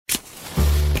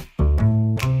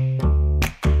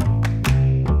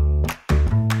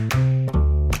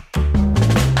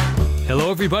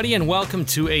everybody, and welcome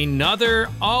to another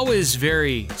always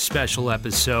very special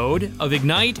episode of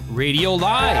Ignite Radio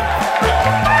Live.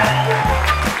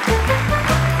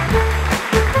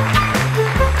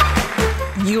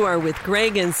 You are with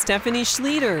Greg and Stephanie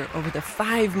Schlueter over the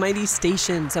 5 mighty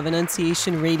stations of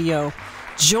Annunciation Radio.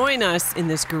 Join us in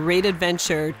this great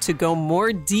adventure to go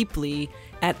more deeply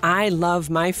at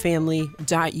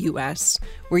ilovemyfamily.us,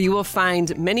 where you will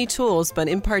find many tools, but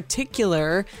in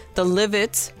particular, the Live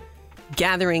It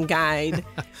Gathering Guide,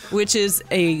 which is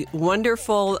a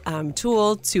wonderful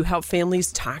tool to help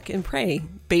families talk and pray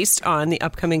based on the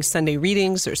upcoming Sunday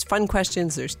readings. There's fun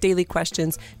questions, there's daily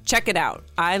questions. Check it out,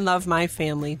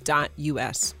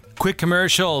 ilovemyfamily.us. Quick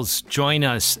commercials. Join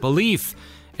us. Belief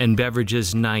and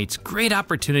Beverages Nights. Great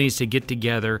opportunities to get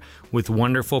together with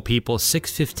wonderful people.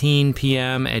 6:15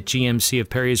 p.m. at GMC of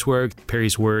Perrysburg.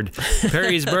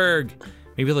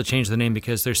 Maybe they'll change the name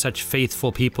because they're such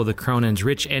faithful people, the Cronins,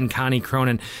 Rich and Connie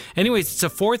Cronin. Anyways, it's a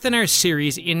fourth in our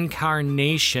series,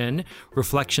 Incarnation,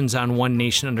 Reflections on One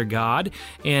Nation Under God.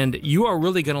 And you are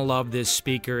really going to love this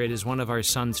speaker. It is one of our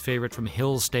son's favorite from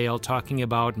Hillsdale, talking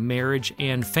about marriage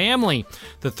and family,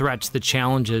 the threats, the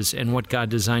challenges, and what God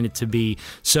designed it to be.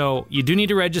 So you do need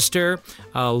to register,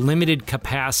 limited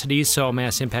capacity. So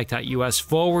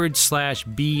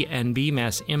massimpact.us/BNB,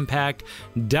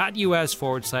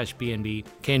 massimpact.us/BNB.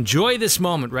 Okay, enjoy this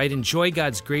moment, right? Enjoy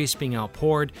God's grace being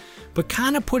outpoured, but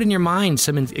kind of put in your mind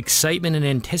some excitement and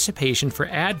anticipation for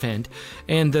Advent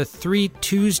and the 3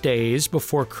 Tuesdays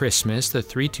before Christmas.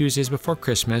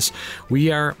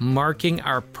 We are marking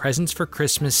our Presents for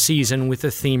Christmas season with the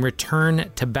theme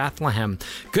Return to Bethlehem.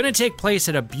 Going to take place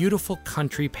at a beautiful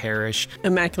country parish.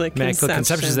 Immaculate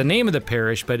Conception is the name of the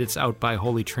parish, but it's out by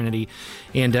Holy Trinity.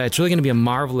 And it's really going to be a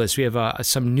marvelous. We have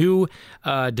some new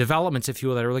developments, if you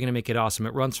will, that are really going to make it awesome.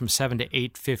 It runs from 7 to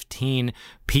 8:15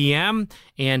 p.m.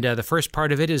 And the first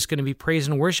part of it is going to be praise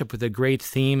and worship with a great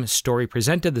theme story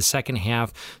presented. The second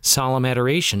half, solemn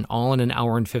adoration, all in an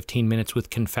hour and 15 minutes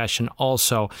with confession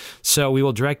also. So we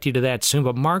will direct you to that soon,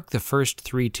 but mark the first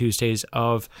 3 Tuesdays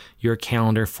of your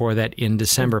calendar for that in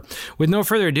December. With no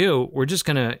further ado, we're just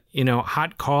going to,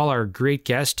 hot call our great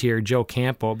guest here, Joe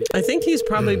Campo. I think he's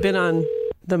probably been on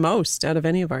the most out of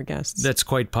any of our guests. That's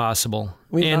quite possible.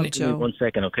 We love Joe. Give me 1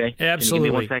 second, okay? Absolutely. Can you give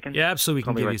me 1 second? Yeah, absolutely. We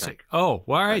can give you a second. Oh,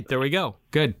 all right. There we go.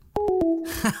 Good.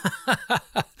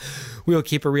 We'll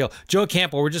keep it real. Joe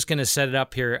Campo, we're just going to set it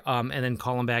up here and then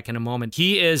call him back in a moment.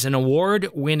 He is an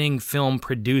award-winning film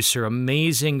producer,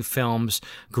 amazing films,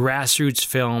 grassroots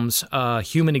films,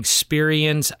 Human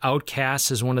Experience,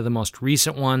 Outcasts is one of the most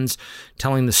recent ones,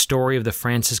 telling the story of the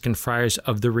Franciscan friars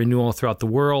of the renewal throughout the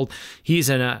world. He's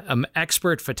an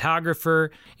expert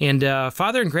photographer and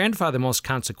father and grandfather, most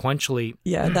consequentially.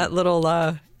 Yeah, that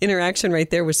little interaction right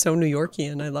there was so New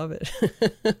Yorkian. I love it.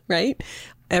 Right?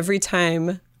 Every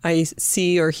time I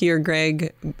see or hear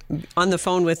Greg on the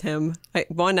phone with him, I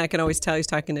can always tell he's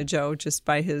talking to Joe just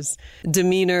by his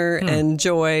demeanor and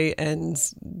joy and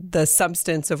the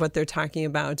substance of what they're talking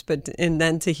about. And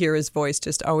then to hear his voice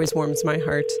just always warms my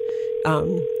heart.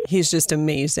 He's just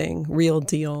amazing, real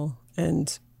deal.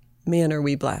 And man, are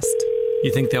we blessed.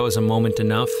 You think that was a moment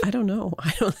enough? I don't know.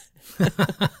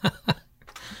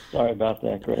 Sorry about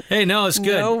that, Greg. Hey, no, it's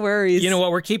good. No worries. You know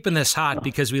what? We're keeping this hot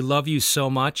because we love you so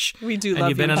much. We do love you, And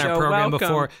you've been on our Joe. program Welcome.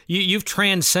 before. You've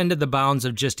transcended the bounds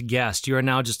of just guest. You are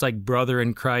now just like brother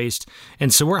in Christ.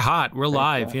 And so we're hot. We're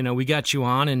live. We got you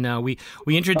on and we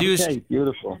introduced. Okay,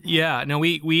 beautiful. Yeah, no,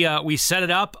 we set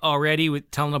it up already with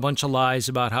telling a bunch of lies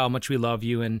about how much we love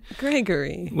you. And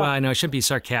Gregory. well, I know I shouldn't be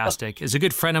sarcastic. As a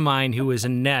good friend of mine who was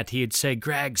in net, he'd say,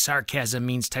 Greg, sarcasm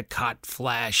means to cut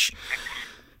flesh.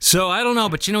 So I don't know,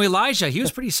 but Elijah, he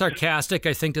was pretty sarcastic,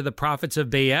 I think, to the prophets of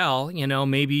Baal.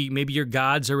 Maybe your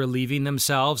gods are relieving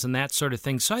themselves and that sort of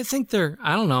thing. So I think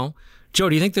I don't know. Joe,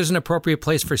 do you think there's an appropriate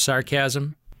place for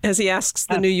sarcasm? As he asks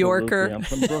the New Yorker. I'm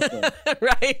from Brooklyn.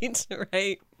 Right.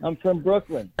 I'm from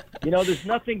Brooklyn. There's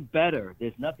nothing better.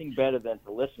 There's nothing better than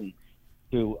to listen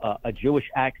to a Jewish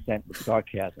accent with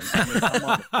sarcasm. I'm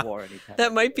on the floor anytime.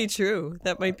 That might be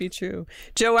true.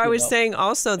 Joe, I was saying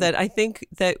also that I think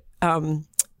that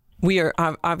we are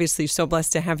obviously so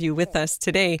blessed to have you with us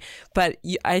today, but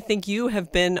I think you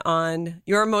have been on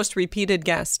your most repeated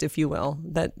guest, if you will.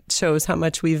 That shows how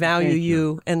much we value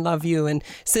you and love you. And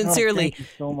sincerely, thank you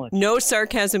so much. No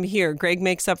sarcasm here. Greg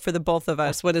makes up for the both of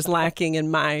us what is lacking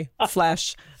in my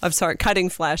flesh of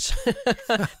cutting flesh.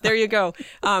 There you go.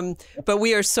 But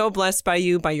we are so blessed by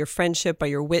you, by your friendship, by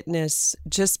your witness,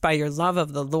 just by your love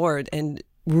of the Lord, and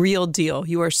real deal.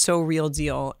 You are so real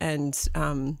deal. And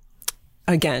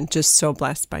again, just so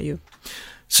blessed by you.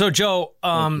 So, Joe,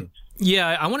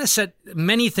 Yeah, I want to set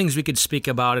many things we could speak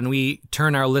about, and we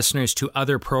turn our listeners to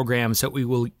other programs that we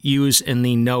will use in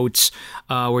the notes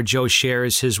where Joe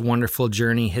shares his wonderful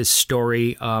journey, his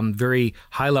story, very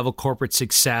high-level corporate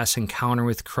success, encounter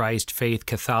with Christ, faith,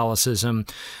 Catholicism,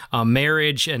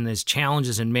 marriage, and his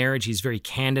challenges in marriage. He's very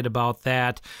candid about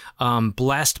that.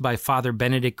 Blessed by Father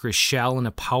Benedict Groeschel in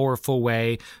a powerful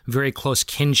way, very close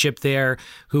kinship there,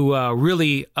 who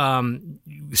really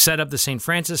set up the St.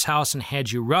 Francis House and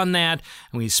had you run that.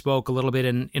 And we spoke a little bit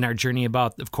in our journey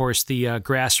about, of course, the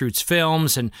grassroots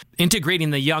films and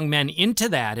integrating the young men into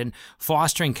that and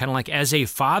fostering kind of like as a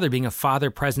father, being a father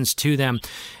presence to them.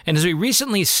 And as we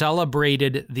recently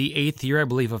celebrated the 8th year, I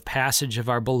believe, of passage of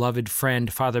our beloved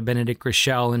friend, Father Benedict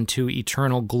Groeschel, into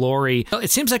eternal glory,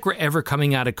 it seems like we're ever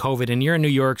coming out of COVID. And you're in New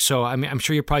York, so I'm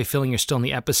sure you're probably feeling you're still in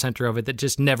the epicenter of it that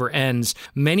just never ends.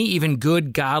 Many even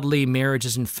good, godly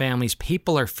marriages and families,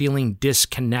 people are feeling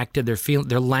disconnected.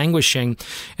 They're languishing.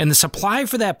 And the supply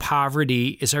for that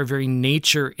poverty is our very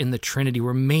nature in the Trinity.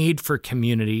 We're made for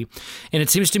community. And it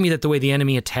seems to me that the way the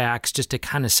enemy attacks, just to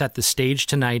kind of set the stage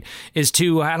tonight, is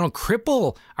to,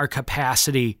 cripple our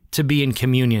capacity to be in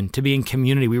communion, to be in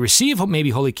community. We receive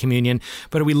maybe Holy Communion,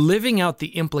 but are we living out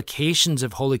the implications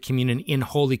of Holy Communion in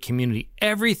Holy Community?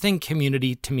 Everything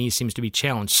community to me seems to be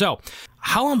challenged. So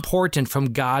how important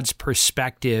from God's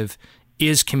perspective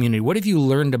is community? What have you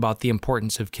learned about the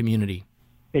importance of community?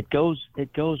 It goes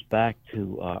back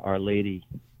to Our Lady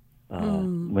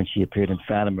when she appeared in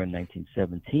Fatima in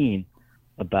 1917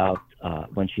 about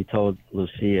when she told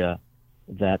Lucia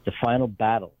that the final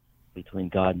battle between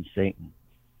God and Satan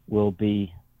will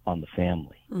be on the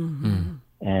family. Mm-hmm.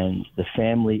 And the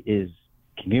family is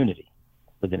community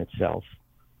within itself.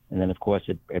 And then, of course,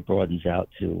 it broadens out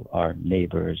to our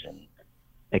neighbors and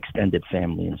extended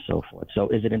family and so forth. So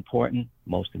is it important?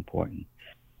 Most important.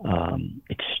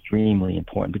 Extremely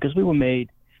important, because we were made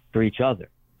for each other.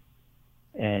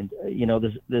 And,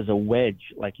 there's a wedge,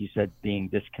 like you said, being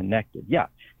disconnected. Yeah,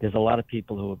 there's a lot of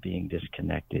people who are being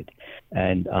disconnected.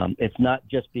 And it's not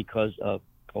just because of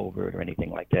COVID or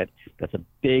anything like that. That's a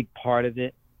big part of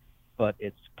it, but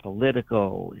it's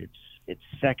political, it's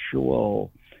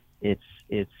sexual, it's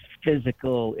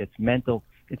physical, it's mental,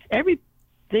 it's everything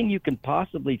you can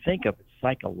possibly think of. It's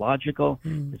psychological.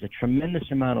 There's a tremendous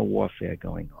amount of warfare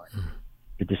going on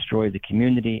to destroy the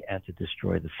community and to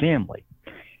destroy the family.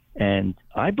 And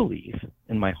I believe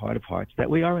in my heart of hearts that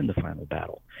we are in the final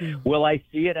battle. Will I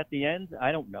see it at the end?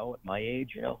 I don't know. At my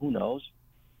age, who knows?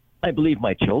 I believe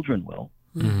my children will,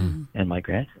 and my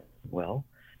grandchildren will,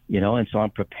 and so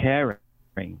I'm preparing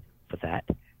for that,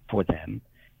 for them.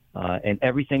 And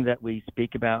everything that we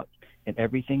speak about and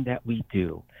everything that we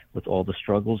do with all the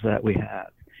struggles that we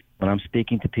have, when I'm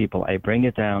speaking to people, I bring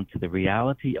it down to the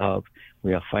reality of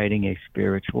we are fighting a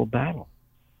spiritual battle.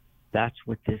 That's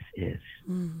what this is.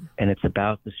 And it's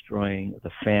about destroying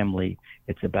the family.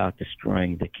 It's about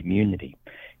destroying the community.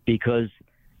 Because,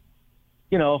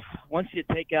 once you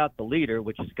take out the leader,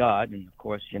 which is God, and of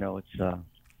course,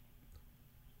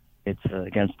 it's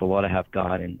against the law to have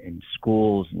God in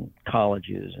schools and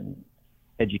colleges and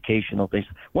educational things.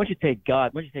 Once you take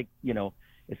God, once you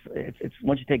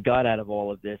take God out of all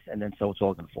of this, and then so it's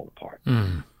all going to fall apart.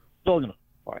 It's all going to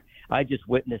fall apart. I just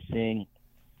witnessed seeing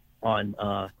on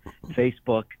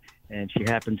Facebook, and she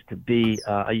happens to be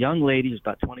a young lady who's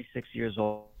about 26 years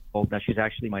old. Now she's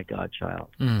actually my godchild.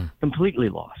 Completely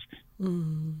lost.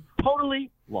 Totally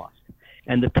lost.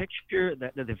 And the picture,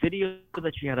 the video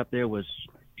that she had up there was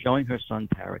showing her son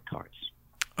tarot cards.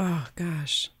 Oh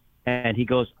gosh. And he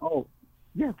goes, "Oh,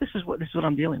 yeah, this is what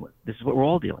I'm dealing with. This is what we're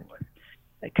all dealing with."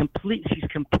 She's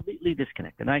completely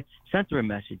disconnected. And I sent her a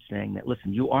message saying that,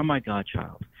 listen, you are my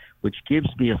godchild, which gives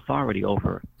me authority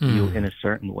over you in a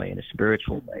certain way, in a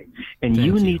spiritual way. And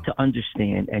you need to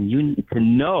understand, and you need to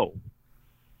know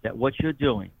that what you're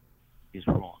doing is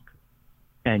wrong.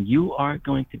 And you are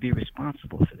going to be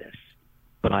responsible for this.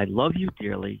 But I love you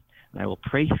dearly, and I will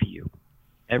pray for you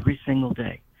every single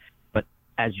day. But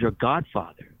as your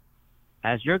godfather,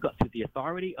 through the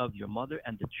authority of your mother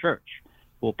and the church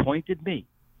who appointed me,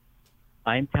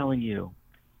 I am telling you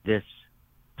this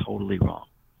totally wrong.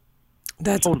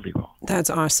 That's totally wrong.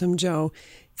 That's awesome, Joe.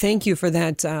 Thank you for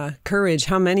that courage.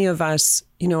 How many of us,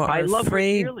 are I love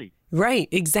afraid? her dearly. Right,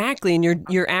 exactly. And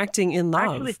you're acting in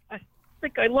love. Actually, I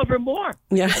think I love her more.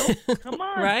 Yeah. Come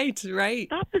on. Right.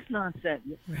 Stop this nonsense.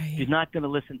 Right. She's not going to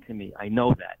listen to me. I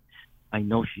know that. I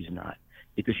know she's not,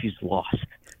 because she's lost.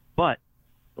 But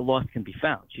the lost can be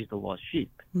found. She's the lost sheep.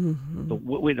 Mm-hmm. So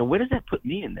where does that put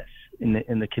me in this?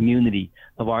 In the community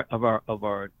of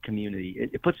our community,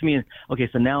 it puts me in. Okay,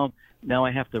 so now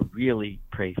I have to really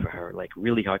pray for her, like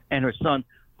really hard, and her son,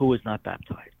 who was not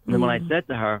baptized. And then when I said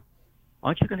to her,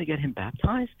 aren't you going to get him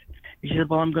baptized? She said,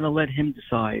 well, I'm going to let him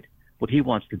decide what he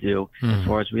wants to do as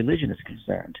far as religion is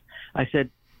concerned. I said,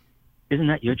 isn't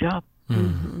that your job?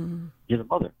 You're the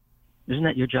mother. Isn't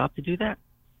that your job to do that?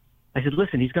 I said,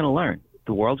 listen, he's going to learn.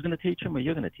 The world's going to teach him or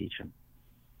you're going to teach him.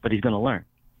 But he's going to learn.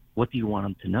 What do you want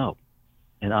him to know?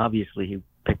 And obviously he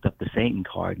picked up the Satan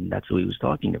card, and that's who he was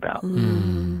talking about.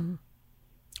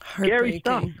 Scary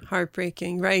stuff.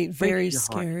 Heartbreaking, right. Very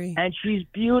scary. And she's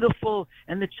beautiful,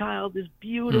 and the child is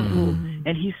beautiful,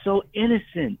 and he's so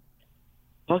innocent.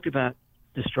 Talk about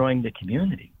destroying the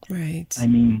community. Right. I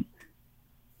mean...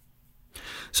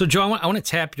 So, Joe, I want to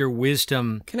tap your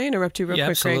wisdom. Can I interrupt you real quick,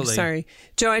 absolutely. Greg? Sorry.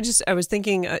 Joe, I was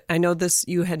thinking, I know this,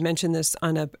 you had mentioned this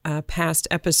on a past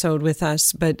episode with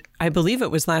us, but I believe it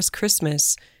was last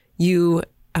Christmas, you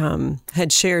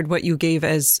had shared what you gave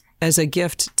as a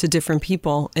gift to different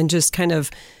people and just kind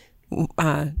of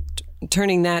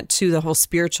turning that to the whole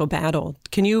spiritual battle.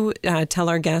 Can you tell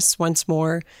our guests once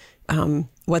more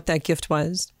what that gift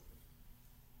was?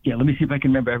 Yeah, let me see if I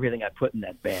can remember everything I put in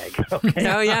that bag. Okay?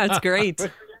 Oh yeah, it's great.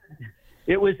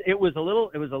 It was a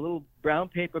little brown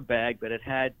paper bag, but it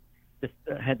had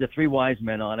the three wise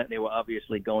men on it. They were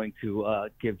obviously going to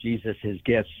give Jesus his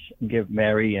gifts, give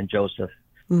Mary and Joseph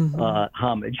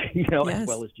homage, as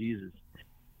well as Jesus.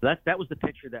 That was the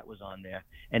picture that was on there.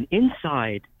 And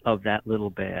inside of that little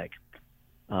bag,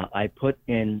 I put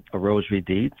in a rosary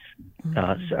beads,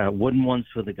 wooden ones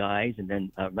for the guys, and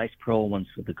then nice pearl ones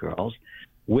for the girls,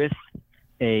 with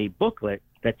a booklet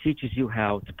that teaches you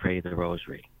how to pray the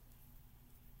rosary.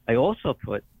 I also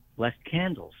put blessed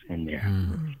candles in there,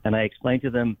 and I explained to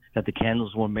them that the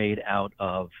candles were made out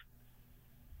of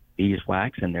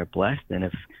beeswax, and they're blessed, and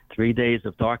if 3 days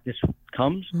of darkness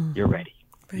comes, you're ready,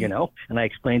 and I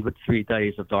explained what 3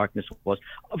 days of darkness was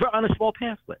on a small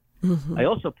pamphlet. I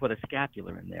also put a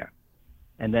scapular in there.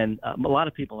 And then a lot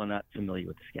of people are not familiar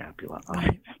with the scapula,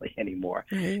 obviously, anymore.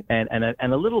 Right.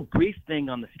 And a little brief thing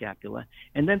on the scapula.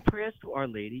 And then prayers to Our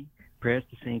Lady, prayers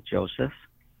to St. Joseph,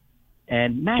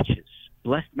 and matches,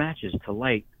 blessed matches to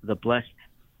light the blessed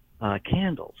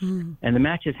candles. And the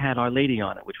matches had Our Lady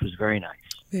on it, which was very nice.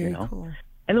 Very cool.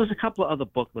 And there was a couple of other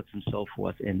booklets and so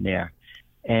forth in there.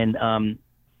 And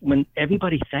when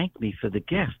everybody thanked me for the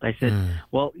gift, I said,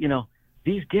 well,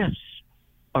 these gifts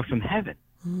are from heaven.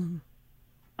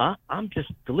 I'm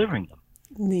just delivering them.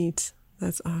 Neat.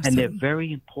 That's awesome. And they're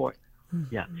very important.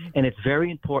 Yeah. And it's very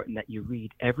important that you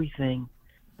read everything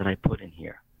that I put in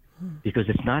here, because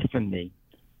it's not from me.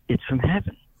 It's from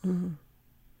heaven.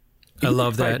 I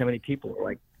love that. How many people are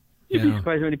like, you'd be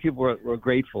surprised how many people were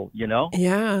grateful,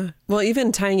 Yeah. Well,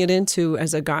 even tying it into,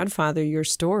 as a godfather, your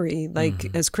story,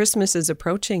 like as Christmas is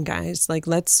approaching, guys, like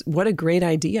what a great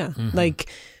idea. Like,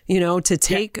 to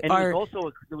take and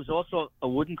there was also a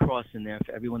wooden cross in there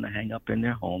for everyone to hang up in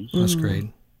their homes. That's great.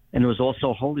 And there was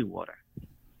also holy water.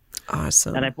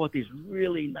 Awesome. And I bought these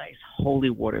really nice holy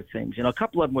water things. A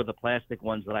couple of them were the plastic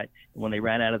ones that when they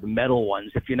ran out of the metal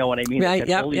ones, if you know what I mean. Right,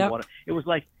 yep. Water. It was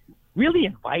like really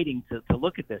inviting to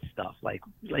look at this stuff. Like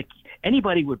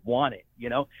anybody would want it,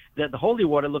 The holy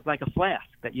water looked like a flask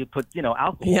that you put,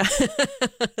 alcohol. Yeah,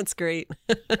 that's great.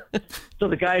 So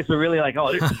the guys were really like,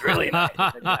 oh, this is really nice.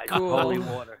 I said, guys, Cool. Holy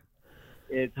water.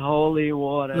 It's holy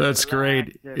water. That's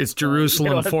great. It's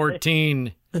Jerusalem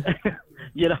 14.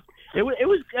 It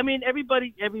was. I mean,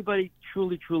 everybody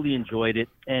truly enjoyed it,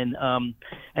 and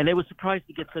they were surprised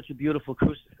to get such a beautiful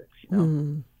crucifix.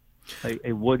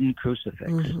 A wooden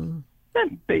crucifix. And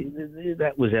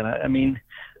that was it. I mean,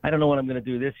 I don't know what I'm going to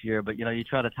do this year, but you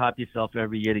try to top yourself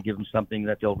every year to give them something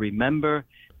that they'll remember,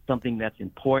 something that's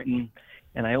important.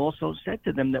 And I also said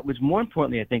to them that was more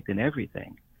importantly, I think, than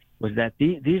everything, was that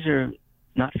these are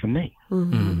not for me.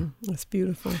 That's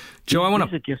beautiful. Joe,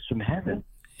 these are gifts from heaven.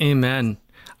 Amen.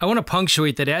 I want to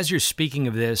punctuate that as you're speaking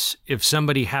of this, if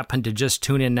somebody happened to just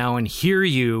tune in now and hear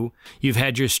you've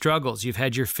had your struggles, you've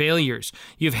had your failures,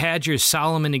 you've had your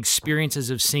Solomon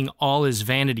experiences of seeing all as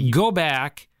vanity. Go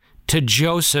back to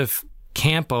Joseph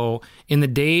Campo in the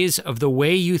days of the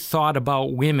way you thought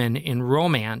about women in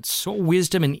romance. What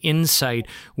wisdom and insight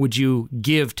would you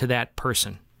give to that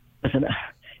person? Listen,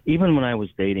 even when I was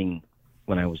dating,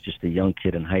 when I was just a young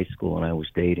kid in high school and I was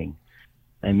dating,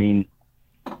 I mean,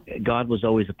 God was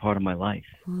always a part of my life.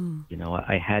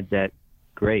 I had that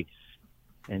grace.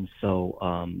 And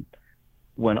so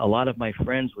when a lot of my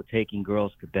friends were taking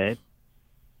girls to bed,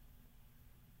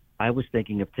 I was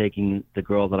thinking of taking the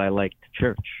girl that I liked to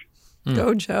church.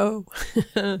 Go, Joe.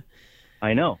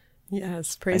 I know.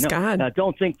 Yes, praise God. Now,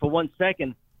 don't think for 1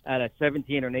 second at a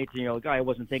 17 or an 18-year-old guy, I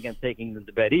wasn't thinking of taking them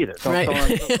to bed either. Right.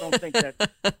 Don't think that,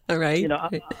 Right.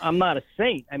 I'm not a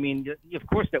saint. I mean, of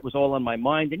course, that was all on my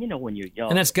mind. And, when you're young.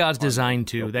 And that's God's design,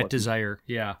 too, so that forth. desire.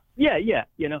 Yeah. Yeah.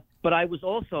 But I was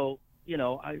also,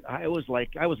 I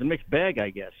was a mixed bag,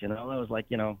 I guess. I was like,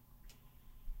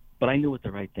 but I knew what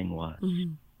the right thing was.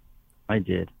 Mm-hmm. I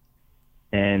did.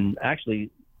 And actually,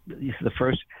 the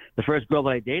first girl that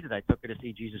I dated, I took her to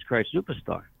see Jesus Christ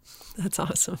Superstar. That's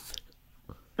awesome.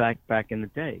 Back in the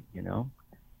day,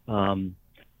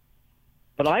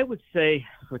 But I would say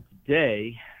for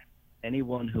today,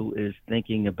 anyone who is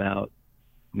thinking about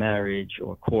marriage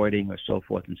or courting or so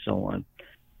forth and so on,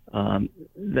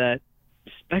 that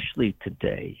especially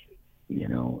today,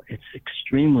 it's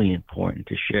extremely important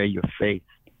to share your faith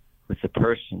with the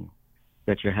person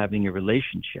that you're having a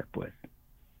relationship with.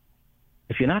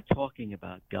 If you're not talking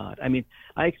about God, I mean,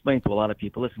 I explain to a lot of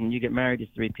people, listen, when you get married, there's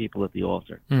 3 people at the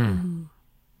altar, and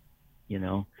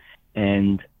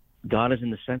God is in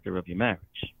the center of your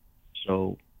marriage.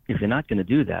 So if you're not going to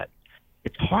do that,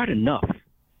 it's hard enough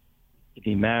to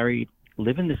be married,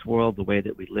 live in this world the way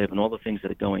that we live and all the things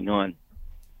that are going on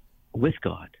with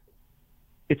God.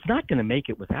 It's not going to make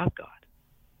it without God.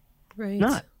 Right. It's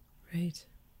not. Right.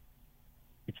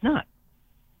 It's not.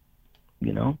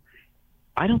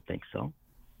 I don't think so.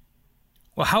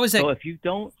 Well, how is that? So if you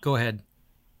don't... Go ahead.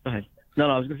 Go ahead. No,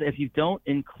 I was going to say, if you don't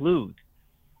include,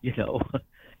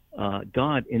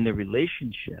 God in the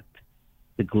relationship,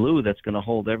 the glue that's going to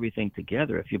hold everything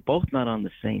together, if you're both not on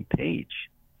the same page,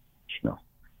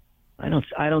 I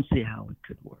don't see how it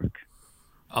could work.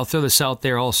 I'll throw this out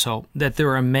there also, that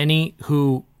there are many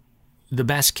who, the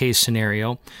best case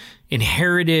scenario,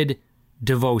 inherited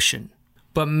devotion.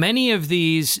 But many of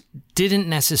these didn't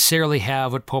necessarily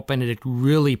have what Pope Benedict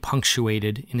really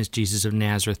punctuated in his Jesus of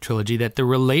Nazareth trilogy, that the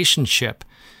relationship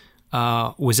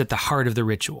was at the heart of the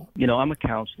ritual. I'm a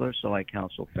counselor, so I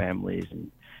counsel families and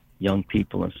young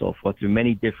people and so forth through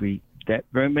very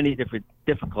many different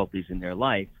difficulties in their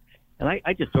life. And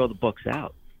I just throw the books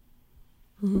out.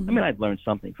 Mm-hmm. I mean, I've learned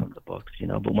something from the books,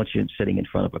 but once you're sitting in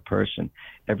front of a person,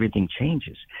 everything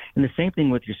changes. And the same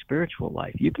thing with your spiritual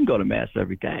life. You can go to Mass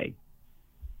every day.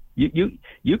 You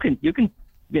can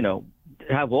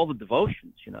have all the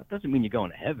devotions. It doesn't mean you're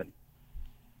going to heaven.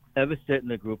 Ever sit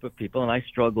in a group of people, and I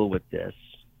struggle with this,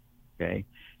 okay?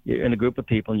 You're in a group of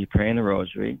people, and you pray in the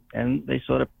rosary, and they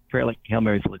sort of pray like, Hail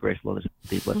Mary, full of grace, the Lord is with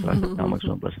thee, blessed art thou amongst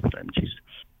women, blessed is the fruit of thy womb, Jesus.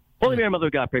 Holy Mary, Mother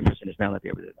of God, pray for sinners now, let the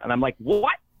ever. And I'm like,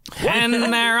 what? And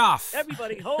they're off.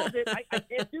 Everybody, hold it. I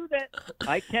can't do that.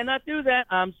 I cannot do that.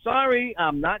 I'm sorry.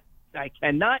 I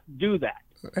cannot do that.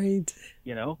 Right.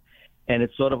 And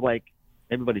it's sort of like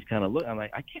everybody's kind of looking. I'm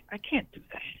like, I can't do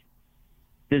that.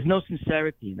 There's no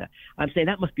sincerity in that. I'm saying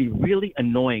that must be really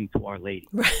annoying to Our Lady.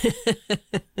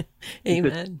 Amen.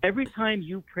 Because every time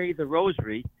you pray the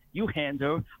rosary, you hand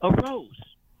her a rose.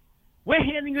 We're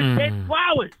handing her dead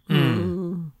flowers.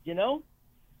 No.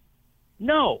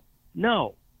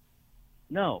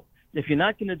 If you're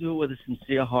not going to do it with a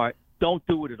sincere heart, don't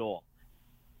do it at all.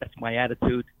 That's my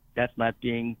attitude. That's not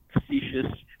being facetious.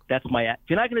 If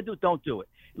you're not going to do it, don't do it.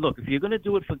 Look, if you're going to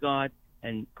do it for God,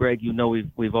 and Greg,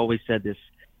 we've always said this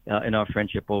in our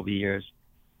friendship over the years,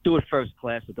 do it first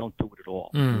class or don't do it at all.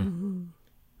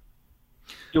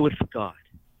 Do it for God,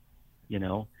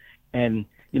 And,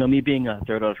 me being a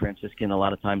Third Order Franciscan, a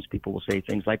lot of times people will say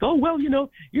things like, oh, well,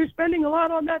 you're spending a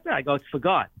lot on that. I go, it's for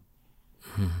God.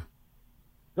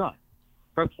 God.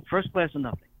 First class or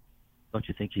nothing. Don't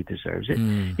you think he deserves it?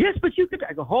 Yes, but you could.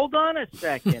 I go, hold on a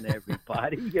second,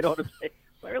 everybody.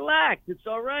 Relax. It's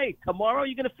all right. Tomorrow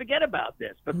you're going to forget about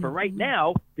this. But for right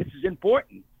now, this is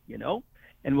important,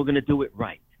 and we're going to do it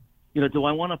right. Do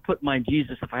I want to put my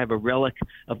Jesus, if I have a relic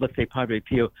of, let's say, Padre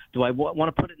Pio, do I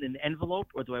want to put it in an envelope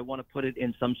or do I want to put it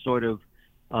in some sort of,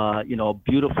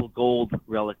 beautiful gold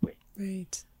reliquary?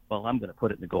 Right. Well, I'm going to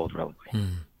put it in the gold reliquary.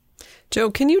 Joe,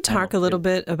 can you talk a little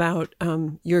bit about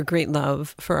your great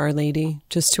love for Our Lady,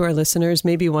 just to our listeners,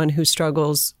 maybe one who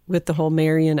struggles with the whole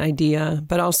Marian idea,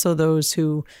 but also those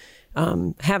who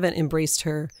haven't embraced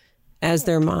her as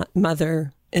their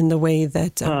mother in the way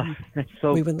that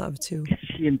we would love to.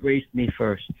 She embraced me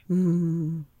first.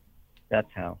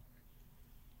 That's how.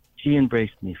 She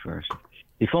embraced me first.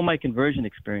 Before my conversion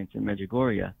experience in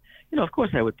Medjugorje, of course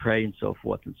I would pray and so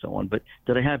forth and so on, but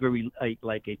did I have a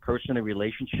personal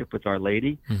relationship with Our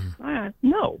Lady?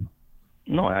 No,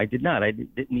 I did not. I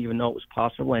didn't even know it was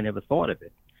possible. I never thought of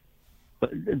it.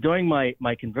 But during my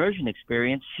conversion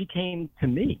experience, she came to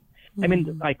me. I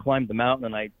mean, I climbed the mountain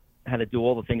and I had to do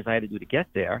all the things I had to do to get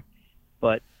there,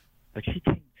 but she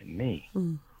came to me.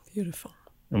 Beautiful.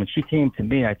 And when she came to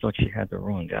me, I thought she had the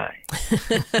wrong guy.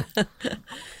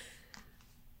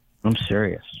 I'm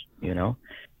serious, you know?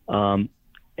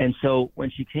 And so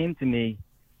when she came to me,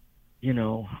 you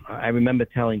know, I remember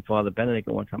telling Father Benedict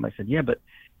at one time, I said, yeah, but,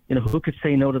 you know, who could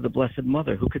say no to the Blessed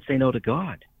Mother? Who could say no to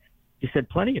God? He said,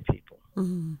 plenty of people.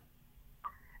 Mm-hmm.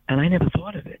 And I never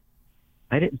thought of it.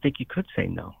 I didn't think you could say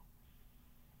no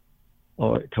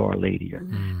or to Our Lady.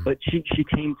 But she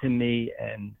came to me,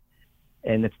 and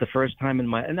it's the first time in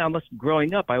my, and now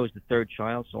growing up, I was the third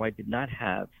child, so I did not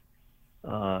have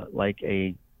like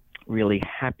a really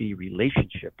happy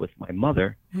relationship with my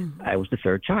mother. I was the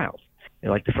third child.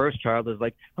 And like the first child is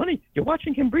like, honey, you're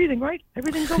watching him breathing, right?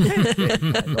 Everything's okay.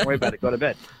 Don't worry about it. Go to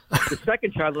bed. The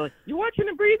second child is like, you watching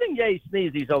him breathing? Yeah, he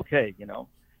sneezed. He's okay, you know.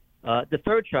 The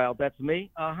third child, that's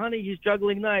me. Honey, he's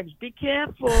juggling knives. Be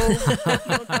careful. He's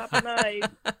on top of knives.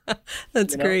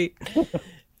 That's great.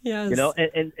 Yes. You know,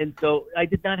 and so I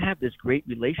did not have this great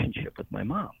relationship with my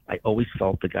mom. I always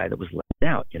felt the guy that was left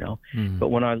out, you know.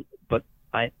 But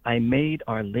I made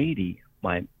Our Lady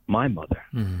my mother,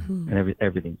 and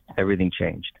everything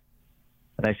changed.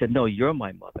 And I said, no, you're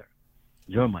my mother.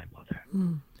 You're my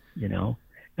mother. You know.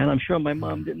 And I'm sure my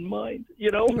mom didn't mind, you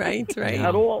know, right,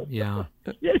 at all. Yeah,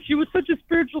 yeah. She was such a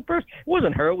spiritual person. It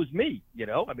wasn't her; it was me. You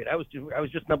know, I mean, I was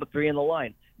just number 3 in the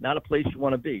line. Not a place you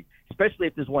want to be, especially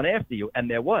if there's one after you. And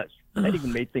there was. That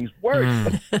even made things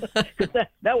worse. Because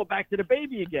now we're back to the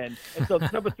baby again. And so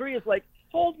number 3 is like,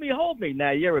 hold me.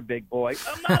 Now you're a big boy.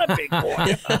 I'm not a big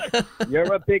boy.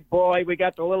 You're a big boy. We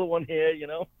got the little one here. You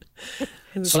know.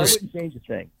 So I wouldn't change a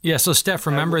thing. Yeah, so Steph,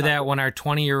 remember that when our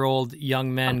 20-year-old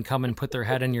young men come and put their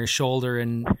head on your shoulder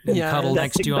and cuddle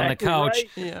next to you on the couch,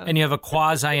 right. and you have a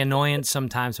quasi-annoyance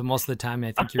sometimes, but most of the time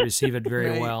I think you receive it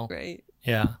very well. Right.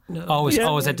 Yeah. No. Always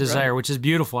that desire, which is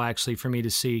beautiful, actually, for me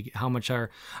to see how much our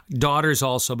daughters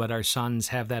also, but our sons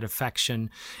have that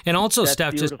affection. And also, That's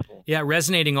Steph, beautiful.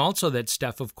 Resonating also that,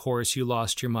 Steph, of course, you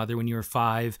lost your mother when you were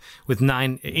 5 with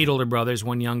 8 older brothers,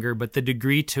 1 younger, but the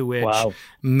degree to which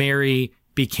Mary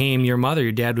became your mother.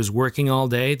 Your dad was working all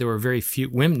day. There were very few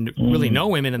women, really no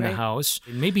women in the house.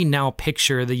 Maybe now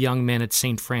picture the young men at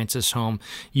St. Francis Home.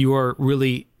 You are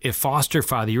really a foster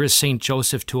father. You're a St.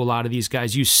 Joseph to a lot of these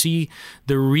guys. You see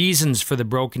the reasons for the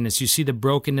brokenness. You see the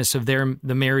brokenness of the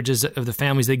marriages of the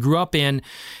families they grew up in.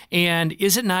 And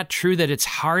is it not true that it's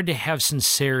hard to have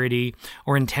sincerity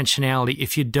or intentionality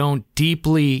if you don't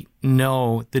deeply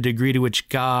know the degree to which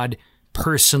God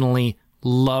personally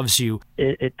loves you?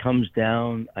 It comes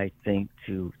down, I think,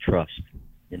 to trust,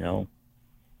 you know,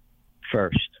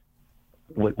 first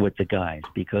with the guys,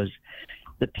 because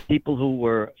the people who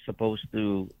were supposed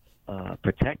to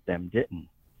protect them didn't.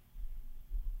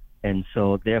 And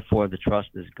so, therefore, the trust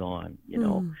is gone, you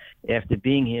know. After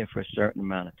being here for a certain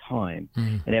amount of time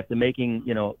and after making,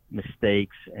 you know,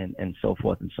 mistakes and so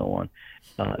forth and so on,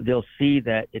 they'll see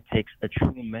that it takes a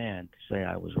true man to say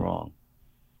I was wrong.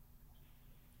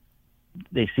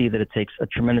 They see that it takes a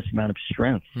tremendous amount of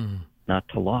strength not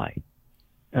to lie.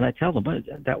 And I tell them, but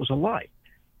that was a lie.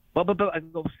 But I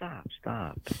go,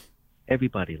 stop.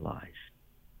 Everybody lies.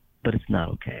 But it's not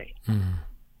okay.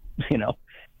 You know,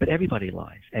 but everybody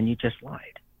lies, and you just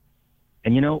lied.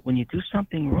 And, you know, when you do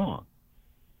something wrong,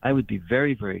 I would be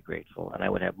very, very grateful, and I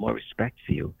would have more respect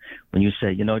for you when you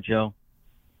say, you know, Joe,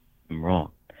 I'm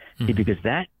wrong. See, because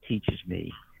that teaches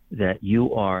me that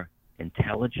you are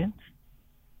intelligent.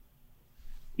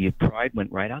 Your pride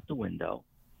went right out the window,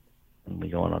 and we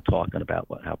go on talking about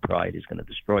how pride is going to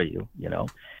destroy you, you know.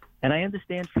 And I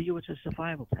understand for you it's a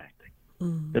survival tactic.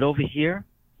 But over here,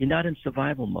 you're not in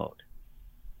survival mode.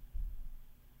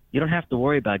 You don't have to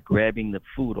worry about grabbing the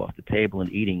food off the table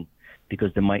and eating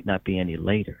because there might not be any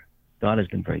later. God has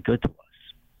been very good to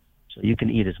us. So you can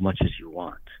eat as much as you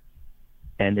want.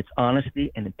 And it's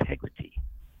honesty and integrity.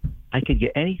 I could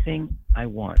get anything I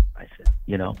want, I said,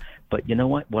 you know. But you know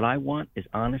what? What I want is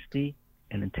honesty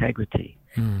and integrity.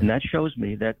 And that shows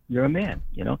me that you're a man,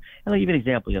 you know. And I'll give you an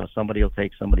example. You know, somebody will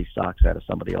take somebody's socks out of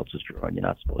somebody else's drawer, and you're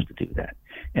not supposed to do that.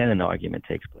 And an argument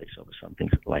takes place over some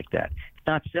things like that. It's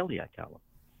not silly, I tell them.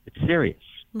 It's serious.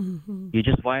 You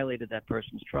just violated that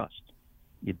person's trust.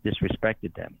 You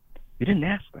disrespected them. You didn't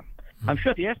ask them. I'm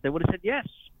sure if you asked, they would have said yes.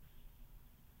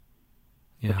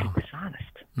 But you're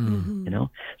dishonest, you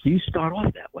know? So you start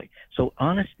off that way. So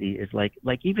honesty is like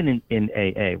even in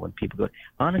AA, when people go,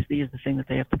 honesty is the thing that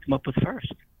they have to come up with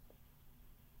first.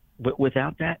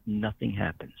 Without that, nothing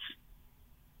happens,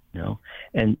 you know?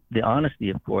 And the honesty,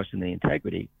 of course, and the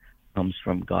integrity comes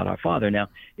from God our Father. Now,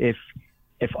 if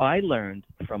I learned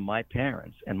from my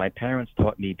parents, and my parents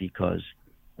taught me because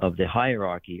of the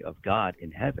hierarchy of God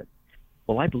in heaven,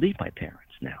 well, I believe my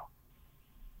parents now.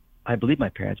 I believe my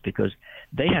parents because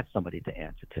they had somebody to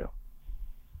answer to.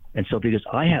 And so because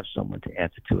I have someone to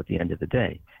answer to at the end of the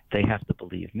day, they have to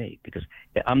believe me because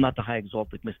I'm not the high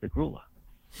exalted Mr. Grula.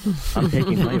 I'm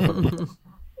taking my orders.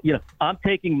 I'm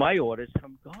taking my orders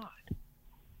from God.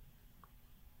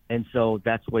 And so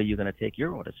that's where you're going to take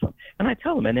your orders from. And I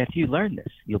tell them, and if you learn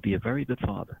this, you'll be a very good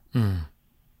father.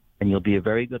 And you'll be a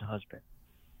very good husband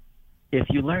if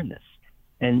you learn this.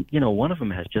 And, one of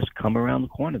them has just come around the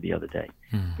corner the other day.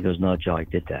 He goes, no, Joe, I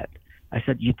did that. I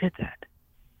said, you did that?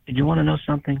 Did you want to know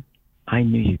something? I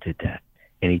knew you did that.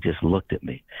 And he just looked at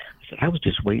me. I said, I was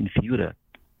just waiting for you to,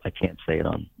 I can't say it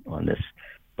on this,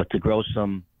 but to grow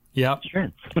some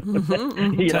strength.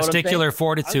 Testicular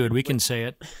fortitude, we can say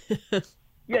it.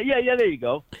 Yeah, there you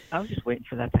go. I was just waiting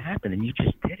for that to happen, and you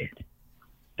just did it.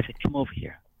 I said, come over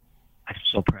here. I'm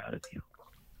so proud of you.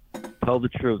 Tell the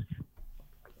truth.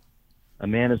 A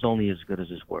man is only as good as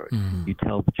his word. You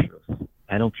tell the truth.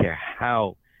 I don't care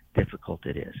how difficult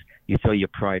it is. You throw your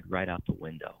pride right out the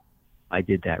window. I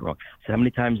did that wrong. So how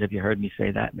many times have you heard me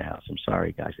say that in the house? I'm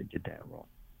sorry, guys, I did that wrong.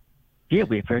 Yeah,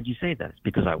 we've heard you say that. It's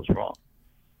because I was wrong.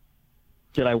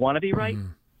 Did I want to be right?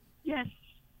 Yes.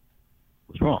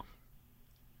 I was wrong.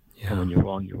 Yeah. And when you're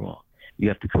wrong, you're wrong. You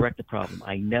have to correct the problem.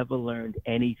 I never learned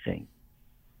anything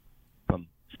from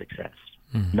success.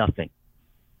 Nothing.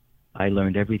 I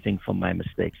learned everything from my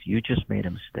mistakes. You just made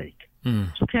a mistake.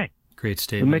 It's okay. Great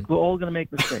statement. We're all going to make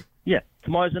mistakes. Yeah,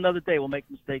 tomorrow's another day. We'll make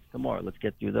mistakes tomorrow. Let's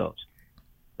get through those.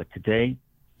 But today,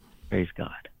 praise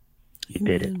God. You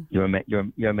did it. You're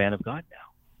a man of God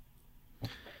now.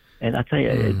 And I'll tell you,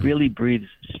 it really breathes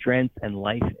strength and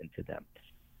life into them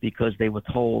because they were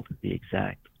told the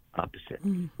exact opposite.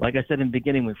 Like I said in the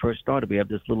beginning, when we first started, we have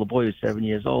this little boy who's 7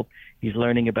 years old. He's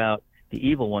learning about the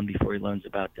evil one before he learns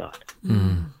about God.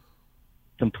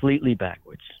 Completely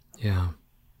backwards. Yeah.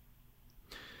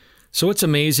 So what's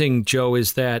amazing, Joe,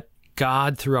 is that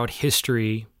God throughout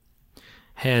history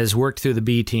has worked through the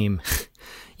B team.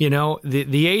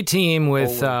 The A team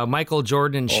with Michael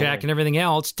Jordan and Shaq and everything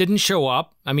else didn't show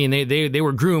up. I mean, they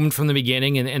were groomed from the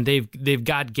beginning, and they've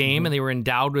got game, and they were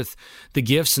endowed with the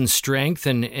gifts and strength,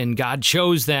 and God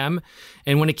chose them.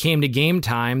 And when it came to game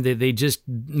time,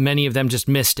 many of them just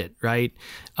missed it, right?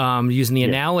 Using the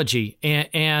analogy.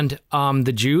 And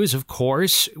the Jews, of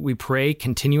course, we pray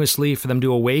continuously for them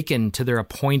to awaken to their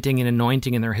appointing and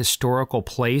anointing in their historical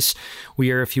place.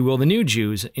 We are, if you will, the new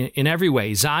Jews in every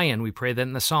way. Zion, we pray that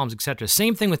in the Psalms, etc.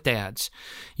 Same thing with dads.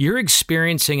 You're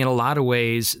experiencing in a lot of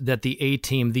ways that the A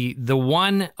team, the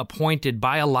one appointed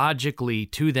biologically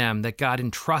to them, that God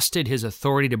entrusted his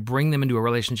authority to bring them into a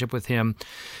relationship with him,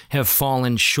 have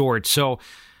fallen short. So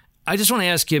I just want to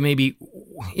ask you, maybe,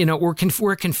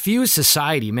 we're a confused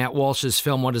society. Matt Walsh's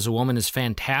film, What is a Woman, is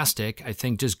fantastic. I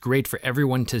think just great for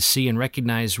everyone to see and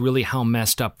recognize really how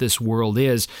messed up this world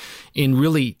is in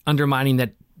really undermining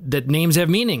that names have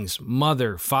meanings: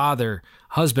 mother, father,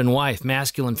 husband, wife,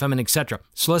 masculine, feminine, etc.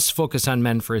 So let's focus on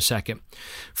men for a second.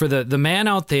 For the man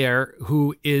out there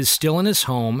who is still in his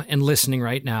home and listening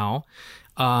right now,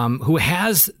 who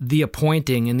has the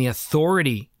appointing and the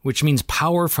authority, which means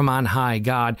power from on high,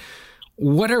 God,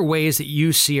 what are ways that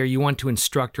you see or you want to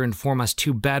instruct or inform us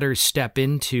to better step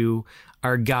into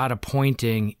our God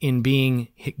appointing in being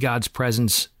God's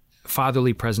presence,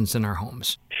 fatherly presence in our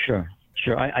homes? Sure.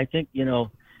 I think,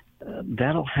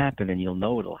 that'll happen, and you'll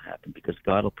know it'll happen because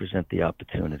God will present the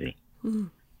opportunity,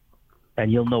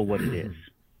 and you'll know what it is.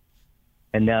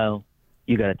 And now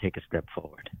you got to take a step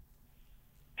forward.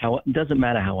 It doesn't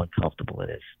matter how uncomfortable it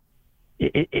is.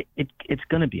 It's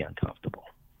going to be uncomfortable.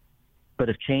 But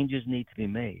if changes need to be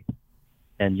made,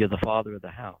 and you're the father of the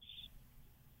house,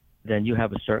 then you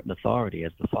have a certain authority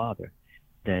as the father.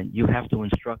 Then you have to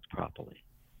instruct properly.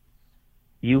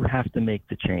 You have to make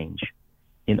the change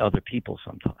in other people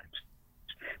sometimes.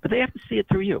 But they have to see it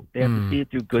through you. They have to see it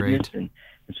through goodness and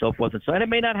so forth and so on. And it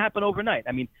may not happen overnight.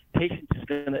 I mean, patience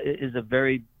is a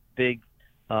very big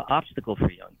obstacle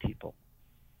for young people,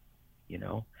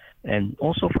 and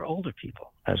also for older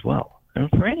people as well, and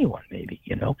for anyone maybe,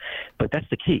 But that's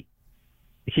the key.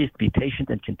 The key is to be patient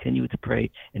and continue to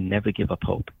pray and never give up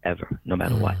hope, ever, no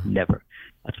matter what, never.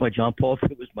 That's why John Paul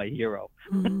was my hero.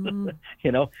 Young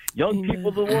people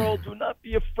of the world, do not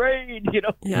be afraid.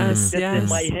 Yes, in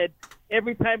my head.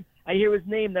 Every time I hear his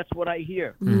name, that's what I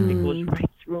hear. It goes right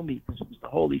through me because it was the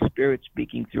Holy Spirit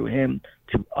speaking through him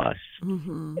to us.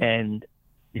 And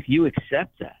if you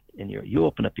accept that, and you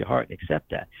open up your heart and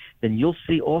accept that, then you'll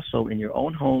see also in your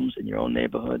own homes, in your own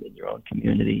neighborhood, in your own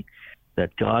community,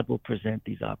 that God will present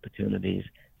these opportunities,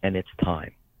 and it's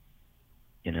time.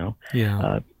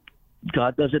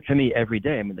 God does it for me every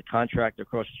day. I mean, the contractor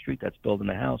across the street that's building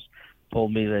the house,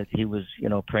 told me that he was,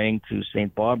 praying to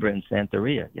St. Barbara in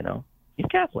Santeria, He's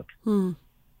Catholic.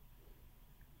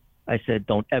 I said,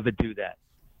 don't ever do that.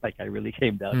 Like, I really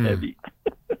came down heavy.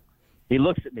 He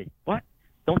looks at me. What?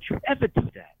 Don't you ever do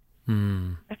that.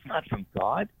 That's not from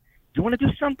God. Do you want to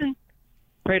do something?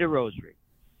 Pray the rosary.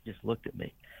 He just looked at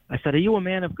me. I said, are you a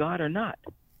man of God or not?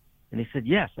 And he said,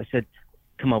 yes. I said,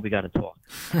 come on, we got to talk.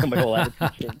 My whole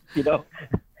attitude changed,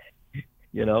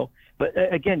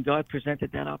 But again, God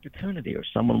presented that opportunity, or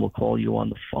someone will call you on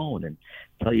the phone and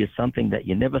tell you something that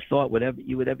you never thought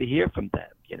you would ever hear from them,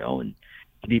 and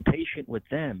to be patient with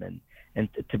them and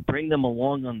to bring them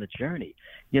along on the journey.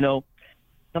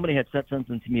 Somebody had said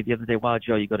something to me the other day, wow,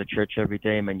 Joe, you go to church every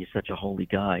day, man, you're such a holy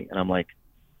guy. And I'm like,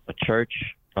 a church?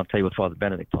 I'll tell you what Father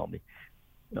Benedict told me.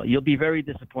 You'll be very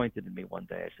disappointed in me one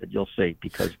day. I said, you'll see,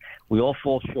 because we all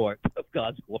fall short of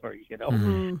God's glory,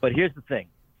 But here's the thing.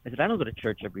 I said, I don't go to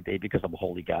church every day because I'm a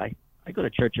holy guy. I go to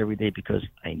church every day because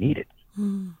I need it.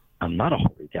 I'm not a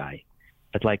holy guy.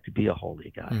 I'd like to be a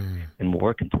holy guy, and we're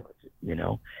working towards it,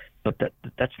 But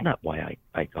that's not why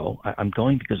I go. I'm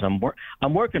going because I'm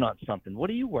working on something. What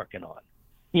are you working on?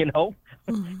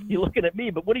 You're looking at me,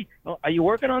 but are you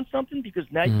working on something? Because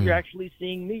now you're actually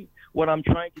seeing me, what I'm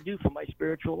trying to do for my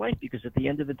spiritual life. Because at the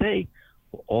end of the day,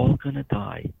 we're all going to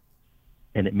die.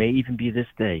 And it may even be this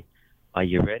day. Are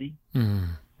you ready?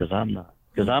 Because I'm not.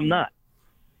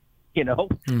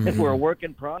 And we're a work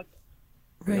in progress.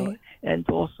 Right. And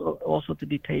also to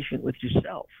be patient with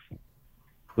yourself,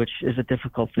 which is a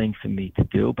difficult thing for me to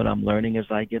do, but I'm learning as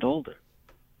I get older,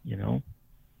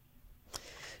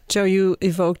 Joe, you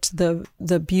evoked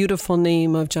the beautiful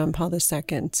name of John Paul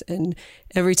II, and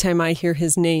every time I hear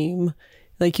his name,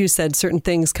 like you said, certain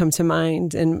things come to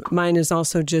mind, and mine is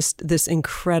also just this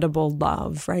incredible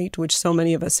love, right, which so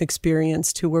many of us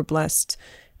experienced who were blessed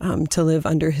to live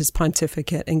under his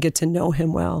pontificate and get to know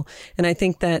him well. And I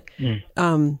think that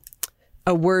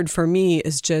a word for me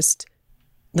is just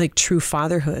like true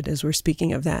fatherhood, as we're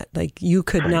speaking of that. Like, you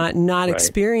could not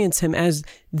experience him as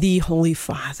the Holy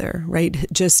Father, right?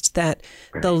 Just that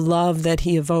the love that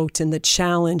he evoked and the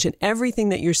challenge and everything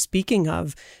that you're speaking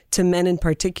of to men in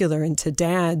particular and to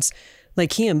dads,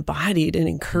 like he embodied and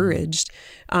encouraged.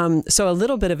 So a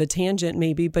little bit of a tangent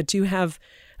maybe, but do you have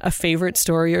a favorite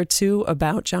story or two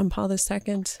about John Paul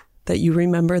II that you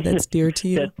remember that's dear to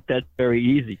you? That's very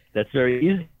easy.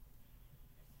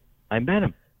 I met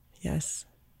him. Yes.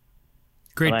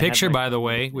 Great picture, by the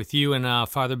way, with you and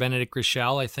Father Benedict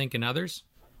Grischel, I think, and others.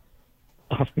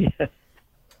 Oh, yeah.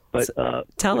 But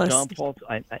tell us. John Paul,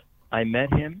 I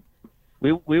met him.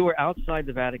 We were outside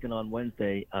the Vatican on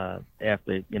Wednesday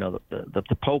after,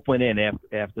 the Pope went in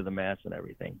after the Mass and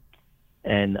everything.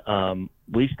 And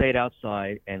we stayed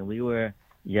outside, and we were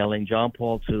yelling, John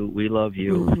Paul II, we love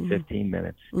you, for 15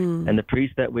 minutes. And the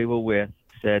priest that we were with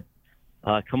said,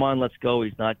 come on, let's go.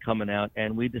 He's not coming out.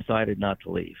 And we decided not to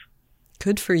leave.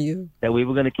 Good for you. That we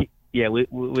were going to keep. Yeah, we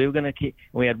were going to keep.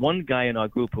 We had one guy in our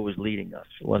group who was leading us.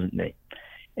 It wasn't me.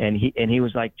 And he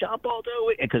was like, John Paul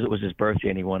II, because it was his birthday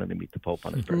and he wanted to meet the Pope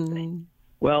on his birthday.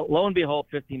 Well, lo and behold,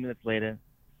 15 minutes later,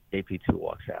 JP2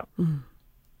 walks out.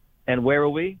 And where are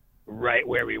we? Right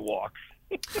where he walks.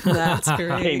 That's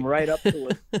great. Came right up to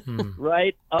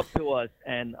us.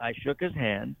 And I shook his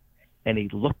hand. And he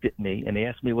looked at me and he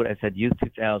asked me what I said, Youth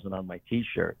 2000 on my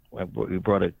T-shirt. We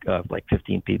brought like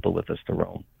 15 people with us to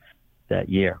Rome that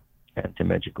year and to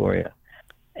Medjugorje.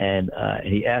 And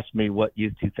he asked me what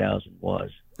Youth 2000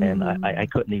 was. And I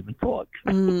couldn't even talk.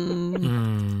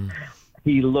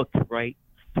 He looked right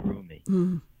through me.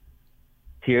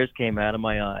 Tears came out of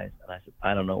my eyes. And I said,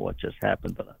 I don't know what just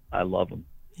happened, but I love him.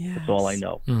 Yes. That's all I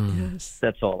know. Yes.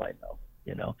 That's all I know.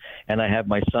 And I have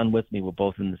my son with me. We're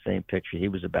both in the same picture. He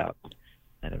was about,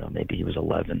 I don't know, maybe he was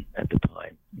 11 at the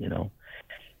time,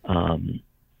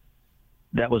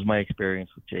 That was my experience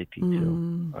with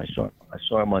JP2. I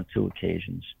saw him on 2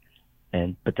 occasions.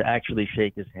 But to actually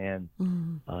shake his hand,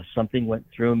 something went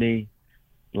through me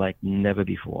like never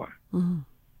before.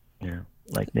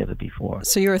 Like never before.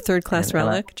 So you're a third-class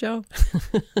relic, Joe?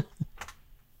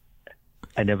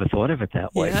 I never thought of it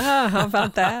that way. Yeah, how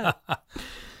about that?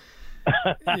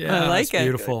 Yeah, I like it.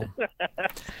 Beautiful.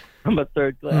 I'm a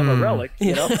I'm a relic,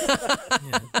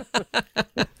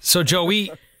 So, Joe,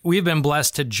 we've been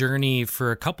blessed to journey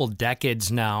for a couple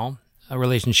decades now, a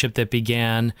relationship that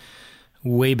began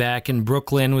way back in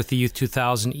Brooklyn with the Youth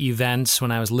 2000 events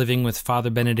when I was living with Father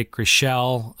Benedict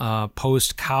Grischel,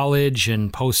 post-college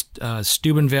and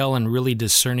post-Steubenville, and really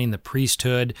discerning the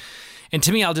priesthood. And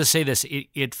to me, I'll just say this,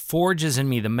 it forges in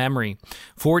me the memory,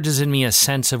 forges in me a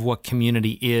sense of what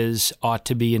community is, ought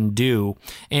to be, and do.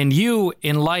 And you,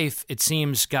 in life, it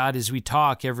seems, God, as we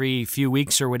talk every few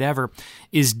weeks or whatever,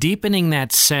 is deepening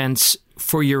that sense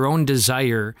for your own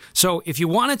desire. So if you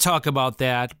want to talk about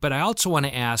that, but I also want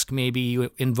to ask, maybe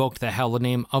you invoke the hallowed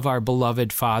name of our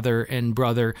beloved father and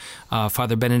brother,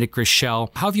 Father Benedict Groeschel.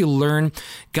 How have you learned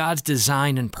God's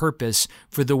design and purpose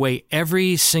for the way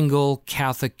every single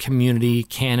Catholic community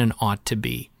can and ought to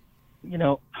be? You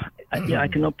know, I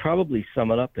can probably sum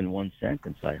it up in one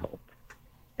sentence, I hope.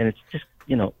 And it's just,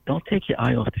 don't take your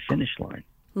eye off the finish line.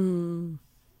 Mm.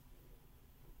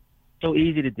 So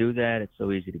easy to do that. It's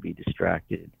so easy to be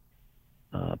distracted.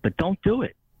 But don't do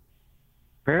it.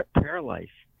 Prayer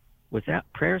life,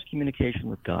 prayer is communication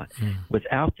with God.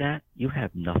 Without that, you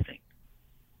have nothing.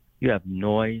 You have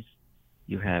noise.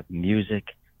 You have music.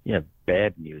 You have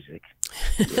bad music.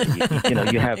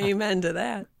 You have. Amen to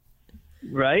that.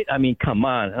 Right? I mean, come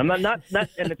on. I'm not,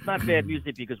 and it's not bad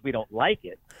music because we don't like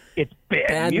it. It's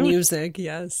bad music.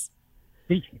 Yes.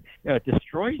 It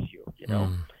destroys you.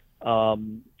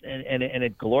 And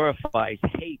it glorifies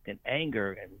hate and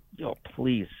anger and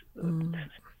please,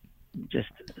 just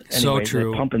anyway, so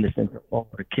true. They're pumping this into all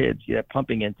our kids. Yeah,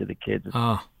 pumping into the kids.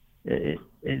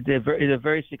 They're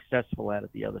very successful at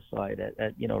the other side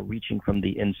at reaching from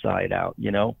the inside out.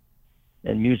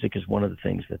 And music is one of the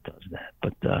things that does that.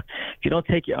 But if you don't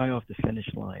take your eye off the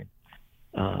finish line,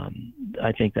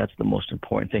 I think that's the most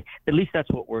important thing. At least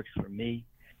that's what works for me.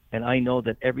 And I know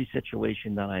that every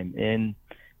situation that I'm in,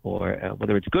 or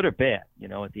whether it's good or bad,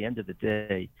 at the end of the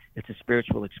day, it's a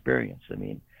spiritual experience. I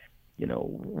mean,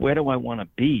 where do I want to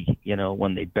be,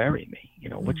 when they bury me?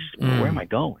 Where am I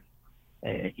going?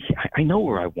 I know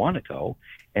where I want to go,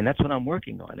 and that's what I'm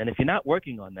working on. And if you're not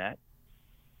working on that,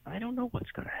 I don't know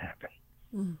what's going to happen.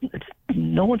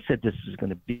 No one said this is going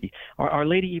to be. Our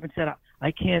Lady even said,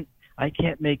 I can't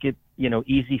make it,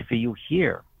 easy for you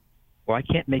here, or I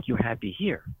can't make you happy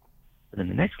here. But in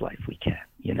the next life we can,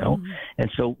 And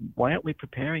so why aren't we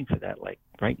preparing for that, like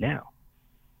right now,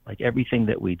 like everything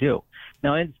that we do?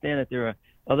 Now, I understand that there are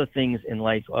other things in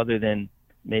life other than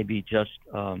maybe just,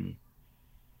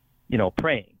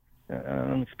 praying. I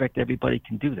don't expect everybody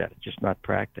can do that. It's just not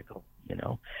practical,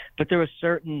 But there are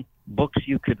certain books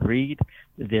you could read.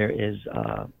 There is,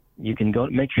 you can go,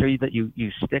 make sure that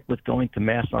you stick with going to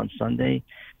Mass on Sunday.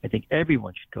 I think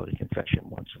everyone should go to confession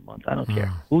once a month. I don't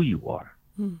care who you are.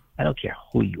 I don't care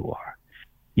who you are.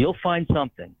 You'll find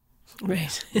something.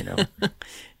 Right.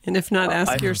 And if not,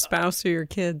 ask your spouse or your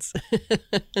kids.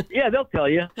 Yeah, they'll tell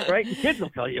you, right? The kids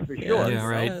will tell you for sure. Yeah,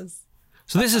 right. Yes.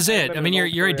 So this is it. I mean,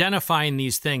 you're identifying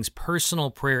these things.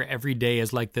 Personal prayer every day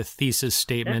is like the thesis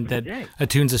statement that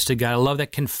attunes us to God. I love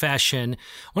that confession. I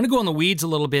want to go in the weeds a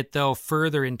little bit, though,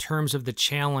 further in terms of the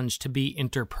challenge to be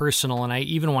interpersonal. And I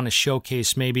even want to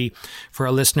showcase maybe for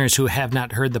our listeners who have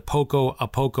not heard the Poco a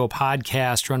Poco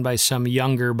podcast run by some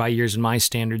younger, by years in my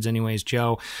standards anyways,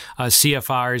 Joe,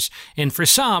 CFRs. And for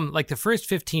some, like the first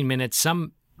 15 minutes,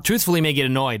 some truthfully may get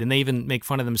annoyed, and they even make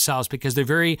fun of themselves because they're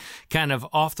very kind of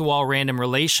off-the-wall, random,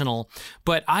 relational.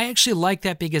 But I actually like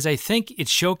that because I think it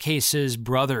showcases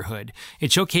brotherhood.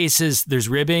 It showcases there's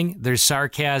ribbing, there's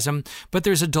sarcasm, but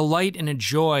there's a delight and a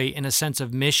joy and a sense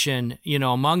of mission,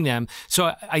 among them.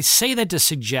 So I say that to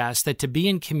suggest that to be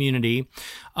in community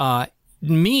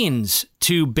means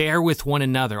to bear with one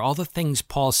another, all the things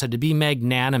Paul said, to be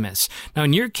magnanimous. Now,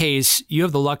 in your case, you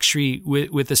have the luxury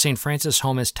with the St. Francis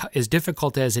home, as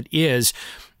difficult as it is.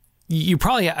 You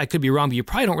probably, I could be wrong, but you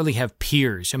probably don't really have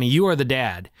peers. I mean, you are the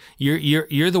dad.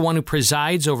 You're the one who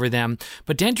presides over them.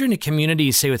 But to enter into community,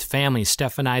 say with families,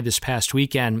 Steph and I this past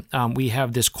weekend, we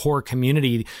have this core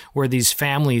community where these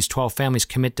families, 12 families,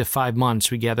 commit to 5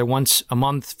 months. We gather once a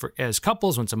month as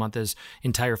couples, once a month as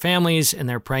entire families, and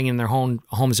they're praying in their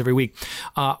homes every week.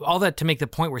 All that to make the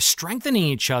point we're strengthening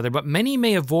each other, but many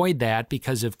may avoid that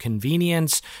because of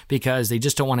convenience, because they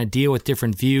just don't want to deal with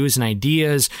different views and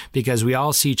ideas, because we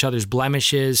all see each other's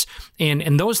blemishes,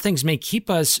 and those things may keep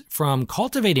us from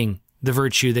cultivating the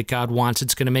virtue that God wants.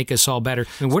 It's going to make us all better.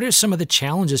 And what are some of the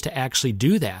challenges to actually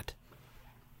do that?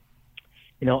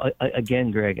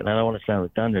 Again, Greg, and I don't want to sound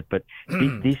redundant, but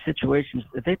these situations,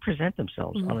 they present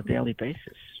themselves on a daily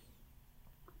basis.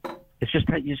 It's just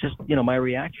my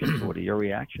reaction to it, or your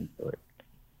reaction to it.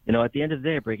 At the end of the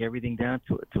day, I break everything down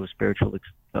to a spiritual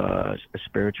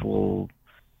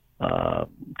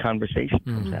conversation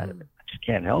comes out of it. I just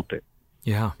can't help it.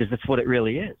 Yeah. Because that's what it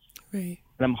really is. Right.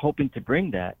 And I'm hoping to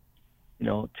bring that,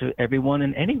 to everyone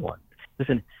and anyone.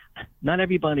 Listen, not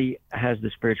everybody has the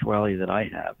spirituality that I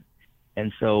have.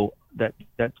 And so that's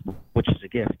which is a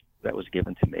gift. that was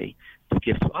given to me to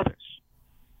give to others.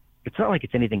 It's not like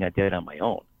it's anything I did on my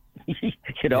own. It's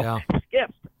a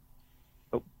gift.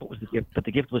 But what was the gift? But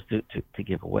the gift was to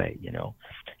give away,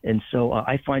 And so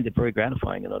I find it very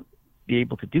gratifying to be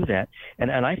able to do that.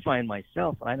 And I find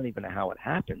myself, I don't even know how it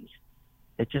happens.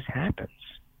 It just happens.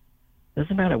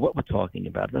 Doesn't matter what we're talking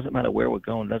about. It doesn't matter where we're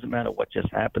going. It doesn't matter what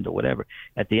just happened or whatever.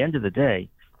 At the end of the day,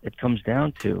 it comes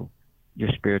down to your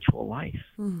spiritual life.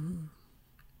 Mm-hmm.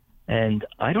 And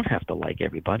I don't have to like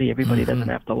everybody. Everybody doesn't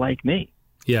have to like me.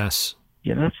 Yes.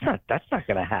 That's not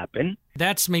going to happen.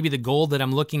 That's maybe the goal that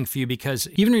I'm looking for you, because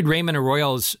even read Raymond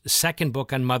Arroyo's second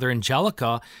book on Mother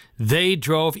Angelica, they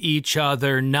drove each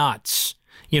other nuts.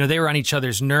 They were on each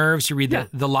other's nerves. You read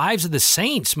the lives of the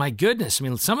saints. My goodness. I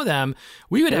mean, some of them,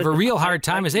 we would have a real hard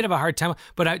time as they'd have a hard time.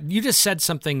 But you just said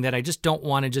something that I just don't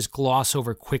want to just gloss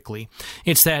over quickly.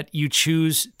 It's that you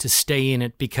choose to stay in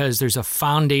it because there's a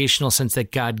foundational sense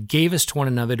that God gave us to one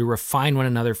another to refine one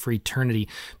another for eternity,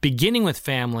 beginning with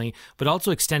family, but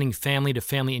also extending family to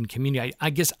family and community. I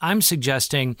guess I'm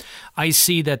suggesting I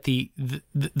see that the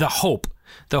hope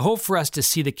for us to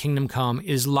see the kingdom come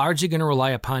is largely going to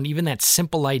rely upon even that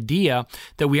simple idea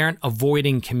that we aren't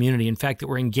avoiding community. In fact, that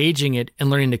we're engaging it and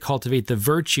learning to cultivate the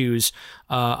virtues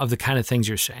of the kind of things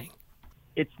you're saying.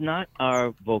 It's not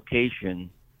our vocation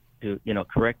to,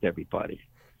 correct everybody.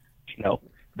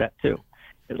 That too.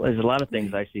 There's a lot of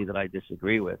things I see that I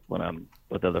disagree with when I'm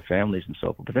with other families and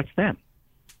so forth, but that's them.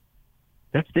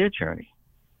 That's their journey,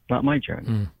 not my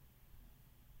journey.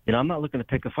 I'm not looking to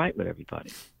pick a fight with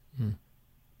everybody.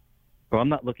 Or I'm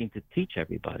not looking to teach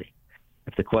everybody.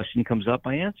 If the question comes up,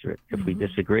 I answer it. If we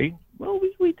disagree, well,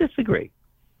 we disagree,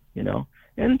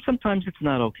 And sometimes it's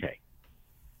not okay.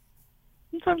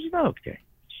 Sometimes it's not okay.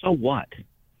 So what?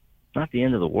 It's not the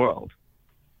end of the world.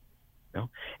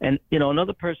 And,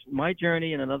 another person, my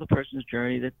journey and another person's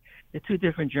journey, they're two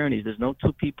different journeys. There's no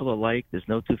two people alike. There's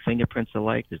no two fingerprints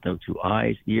alike. There's no two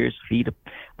eyes, ears, feet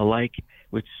alike.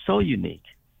 We're so unique.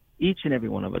 Each and every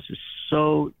one of us is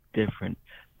so different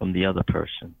from the other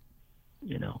person,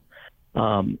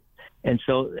 and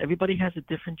so everybody has a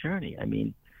different journey. I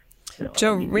mean,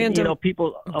 Joe, random.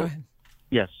 People. Go ahead.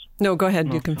 Yes. No, go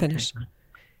ahead. You can finish.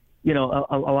 A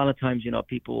lot of times,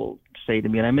 people will say to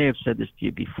me, and I may have said this to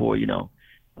you before,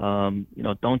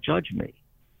 don't judge me,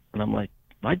 and I'm like,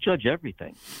 I judge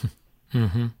everything.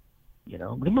 Don't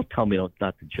tell me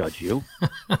not to judge you.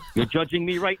 You're judging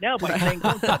me right now by saying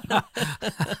don't judge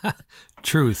me.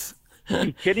 Truth. Are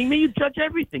you kidding me? You judge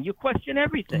everything. You question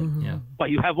everything. Yeah. But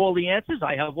you have all the answers?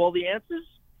 I have all the answers?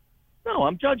 No,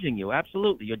 I'm judging you.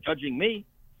 Absolutely. You're judging me.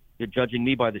 You're judging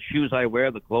me by the shoes I wear,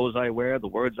 the clothes I wear, the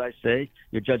words I say.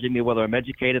 You're judging me whether I'm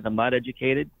educated, I'm not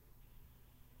educated.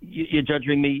 You're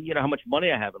judging me, how much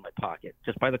money I have in my pocket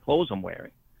just by the clothes I'm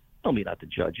wearing. Tell me not to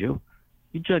judge you.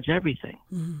 You judge everything.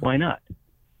 Why not?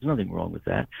 There's nothing wrong with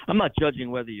that. I'm not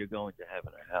judging whether you're going to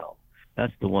heaven or hell.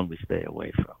 That's the one we stay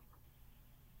away from.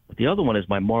 But the other one is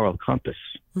my moral compass,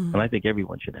 and I think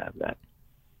everyone should have that.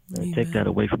 Take that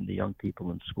away from the young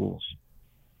people in schools.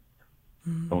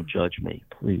 Don't judge me,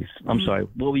 please. I'm sorry.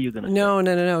 What were you going to say?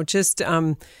 No. Just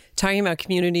talking about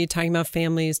community, talking about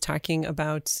families, talking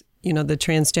about, the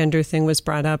transgender thing was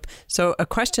brought up. So a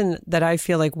question that I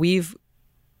feel like we've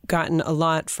gotten a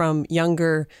lot from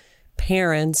younger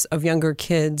parents of younger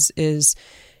kids is,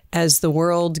 as the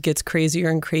world gets crazier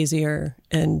and crazier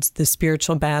and the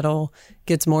spiritual battle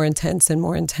gets more intense and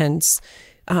more intense,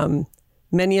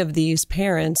 many of these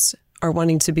parents are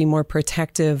wanting to be more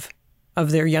protective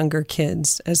of their younger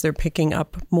kids as they're picking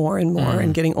up more and more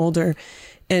and getting older.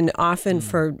 And often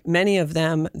for many of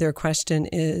them, their question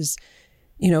is,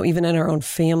 even in our own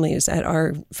families, at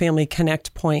our family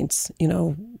connect points,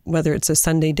 whether it's a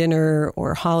Sunday dinner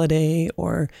or holiday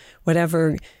or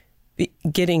whatever,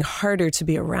 getting harder to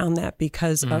be around that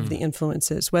because of the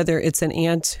influences, whether it's an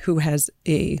aunt who has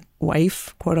a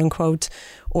wife, quote unquote,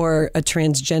 or a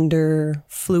transgender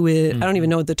fluid. I don't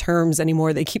even know the terms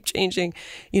anymore. They keep changing,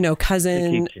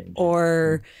 cousin,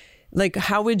 or like,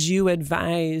 how would you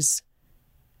advise,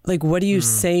 like, what do you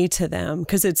say to them?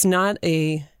 Because it's not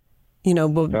a,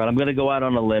 All right, I'm going to go out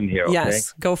on a limb here. Okay?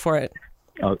 Yes, go for it.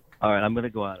 Oh, all right, I'm going to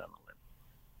go out on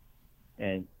a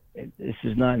limb. And this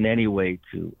is not in any way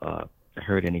to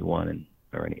hurt anyone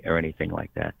or anything like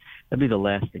that. That'd be the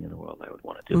last thing in the world I would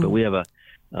want to do. But we have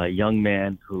a young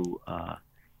man who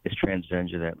is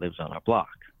transgender that lives on our block.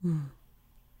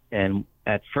 And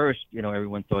at first,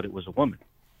 everyone thought it was a woman.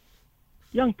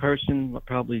 Young person,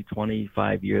 probably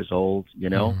 25 years old,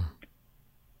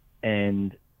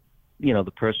 And,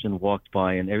 the person walked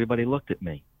by and everybody looked at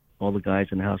me. All the guys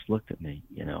in the house looked at me,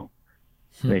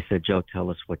 They said, Joe, tell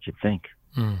us what you think.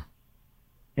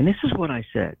 And this is what I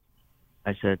said.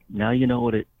 I said, now you know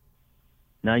what it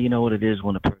is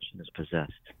when a person is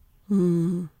possessed.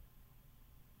 Mm.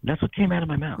 That's what came out of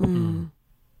my mouth. Mm.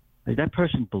 Like, that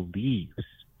person believes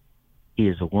he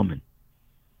is a woman.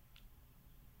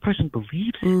 Person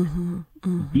believes it. Mm-hmm.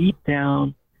 Mm-hmm. Deep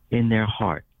down in their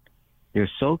heart. They're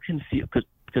so confused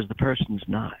because the person's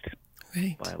not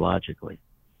Right. biologically.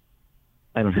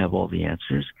 I don't have all the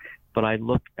answers, but I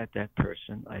looked at that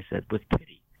person. I said, with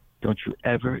pity, don't you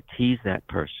ever tease that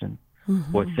person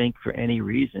or think for any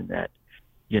reason that,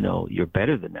 you're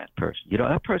better than that person.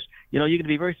 That person, you're going to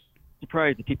be very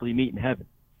surprised the people you meet in heaven.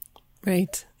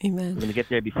 Right. Amen. You're going to get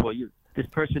there before you. This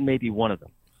person may be one of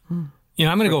them. I'm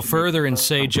going to go further and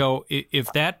say, Joe,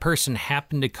 if that person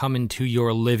happened to come into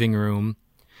your living room,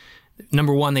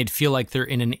 number one, they'd feel like they're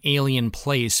in an alien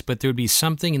place, but there would be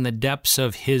something in the depths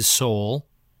of his soul,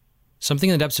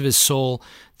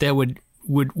 that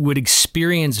would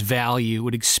experience value,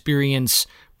 would experience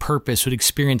purpose, would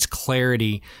experience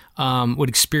clarity, would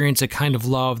experience a kind of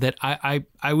love that I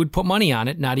would put money on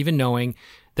it, not even knowing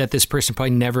that this person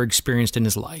probably never experienced in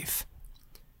his life.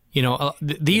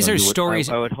 These are stories.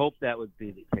 I would hope that would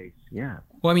be the case. Yeah.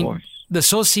 Well, I mean, the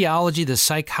sociology, the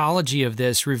psychology of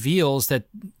this reveals that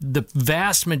the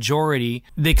vast majority,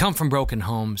 they come from broken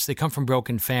homes. They come from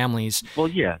broken families. Well,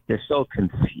 yeah, they're so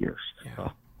confused.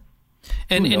 Yeah.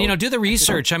 And do the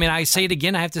research. I mean, I say it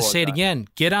again. I have to say it again.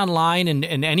 Get online and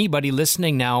anybody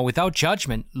listening now, without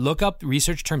judgment, look up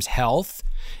research terms health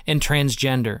and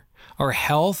transgender or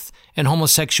health and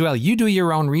homosexuality. You do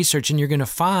your own research and you're going to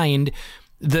find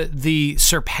the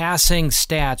surpassing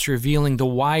stats revealing the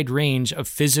wide range of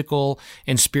physical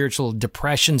and spiritual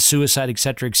depression, suicide, et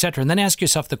cetera, et cetera. And then ask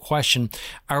yourself the question,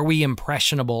 are we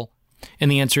impressionable? And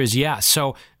the answer is yes.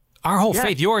 So our whole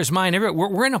faith, yours, mine,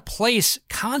 everyone, we're in a place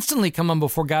constantly coming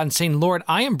before God and saying, Lord,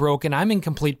 I am broken. I'm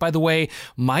incomplete. By the way,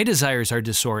 my desires are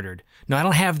disordered. No, I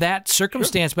don't have that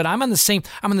circumstance, but I'm on the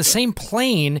same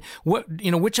plane.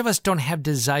 Which of us don't have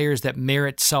desires that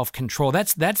merit self-control?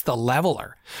 That's the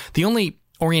leveler. The only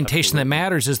orientation that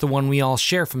matters is the one we all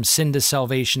share, from sin to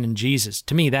salvation in Jesus.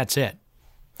 To me, that's it.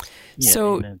 Yeah,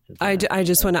 so I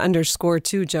just want to underscore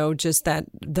too, Joe, just that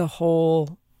the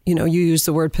whole, you use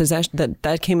the word possession,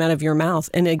 that came out of your mouth.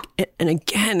 And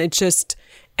again, it just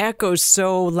echoes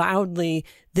so loudly.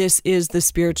 This is the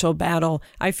spiritual battle.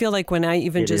 I feel like when I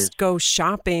even go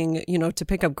shopping, to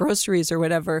pick up groceries or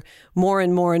whatever, more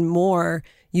and more and more,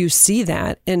 you see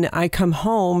that. And I come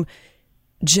home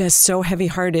just so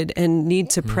heavy-hearted and need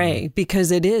to pray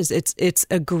because it's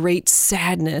a great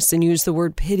sadness, and use the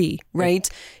word pity, right?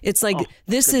 It's like,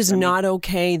 this is not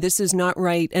okay. This is not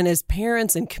right. And as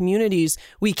parents and communities,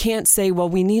 we can't say, well,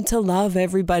 we need to love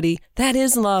everybody. That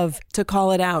is love, to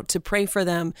call it out, to pray for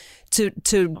them,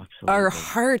 to our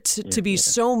heart to be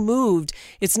so moved.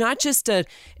 It's not just a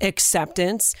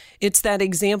acceptance. It's that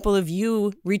example of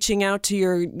you reaching out to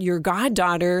your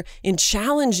goddaughter and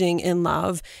challenging in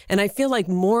love. And I feel like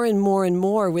more and more and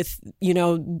more with,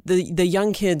 the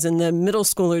young kids and the middle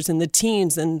schoolers and the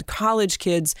teens and college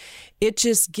kids, it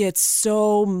just gets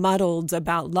so muddled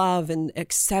about love and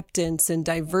acceptance and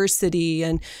diversity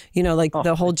and,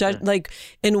 the whole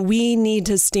and we need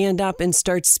to stand up and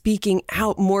start speaking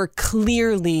out more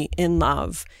clearly in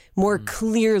love, more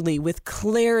clearly, with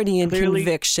clarity and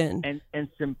conviction. And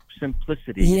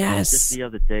simplicity. Yes. Just the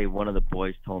other day, one of the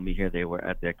boys told me here they were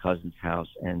at their cousin's house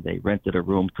and they rented a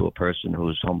room to a person who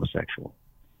was homosexual.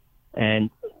 And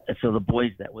so the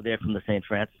boys that were there from the St.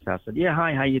 Francis house said, yeah,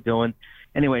 hi, how you doing?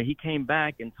 Anyway, he came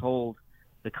back and told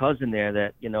the cousin there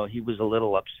that, he was a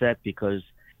little upset because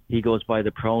he goes by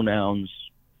the pronouns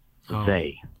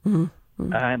they. Mm-hmm.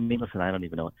 I mean, listen, I don't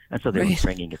even know. And so they were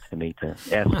bringing it to me to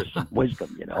ask for some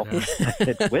wisdom, I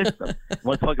said, wisdom?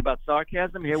 Want to talk about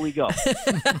sarcasm? Here we go.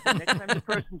 Next time the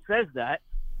person says that,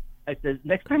 I said,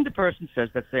 next time the person says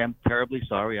that, say, I'm terribly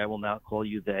sorry, I will now call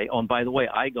you they. Oh, and by the way,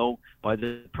 I go by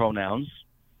the pronouns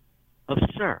of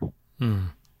sir,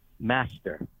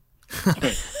 master,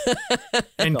 king.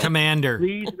 And commander.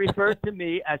 Please refer to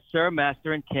me as sir,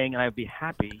 master, and king, and I'd be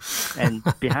happy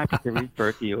to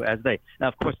refer to you as they. Now,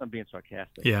 of course, I'm being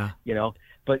sarcastic. Yeah.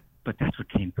 But that's what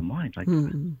came to mind. Like,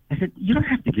 I said, you don't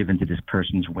have to give in to this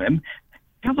person's whim.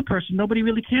 Tell the person nobody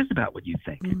really cares about what you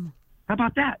think. How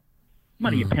about that?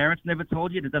 What, your parents never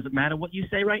told you that it doesn't matter what you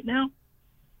say right now?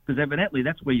 Because evidently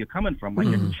that's where you're coming from, like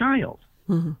a child,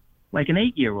 like an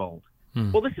 8-year-old.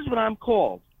 Well, this is what I'm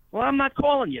called. Well, I'm not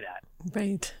calling you that.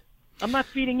 Right. I'm not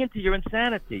feeding into your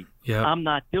insanity. Yep. I'm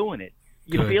not doing it.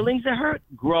 Your feelings are hurt?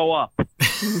 Grow up.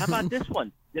 How about this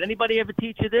one? Did anybody ever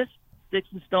teach you this? Sticks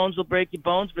and stones will break your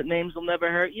bones, but names will never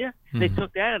hurt you. They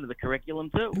took that out of the curriculum,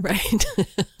 too. Right.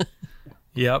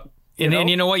 Yep. And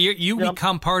you know what? You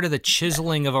become part of the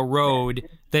chiseling of a road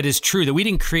that is true, that we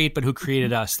didn't create, but who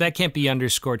created us. That can't be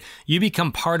underscored. You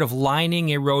become part of lining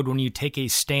a road when you take a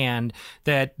stand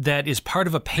that is part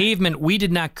of a pavement we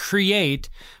did not create,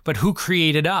 but who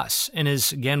created us. And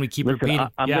as, again, we keep repeating.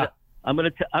 I'm going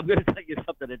to tell you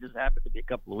something that just happened to me a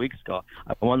couple of weeks ago.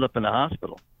 I wound up in the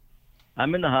hospital.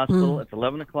 I'm in the hospital. It's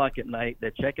 11 o'clock at night.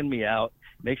 They're checking me out,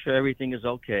 make sure everything is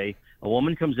okay. A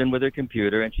woman comes in with her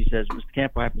computer, and she says, Mr.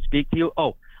 Campo, I have to speak to you.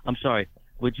 Oh, I'm sorry.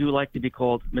 Would you like to be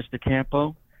called Mr.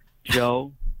 Campo,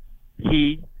 Joe,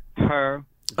 he, her,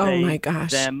 they, oh my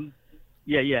gosh, them?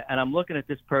 Yeah. And I'm looking at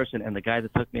this person, and the guy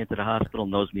that took me into the hospital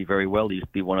knows me very well. He used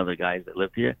to be one of the guys that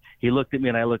lived here. He looked at me,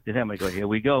 and I looked at him. I go, here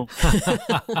we go.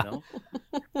 You know?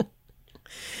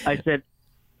 I said,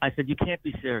 you can't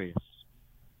be serious.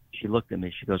 She looked at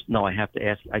me. She goes, no, I have to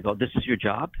ask you. I go, this is your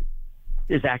job?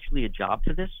 There's actually a job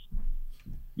to this?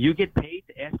 You get paid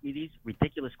to ask me these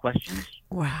ridiculous questions?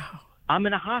 Wow. I'm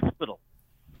in a hospital.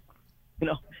 You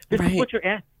know, this is what you're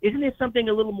asking. Isn't there something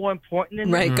a little more important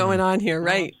than that? Going on here.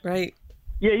 Right.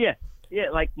 Yeah,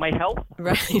 like my health.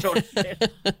 Right. You know what I'm saying?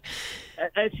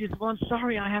 And she said, well, I'm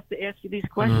sorry, I have to ask you these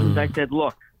questions. I said,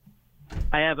 look,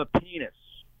 I have a penis.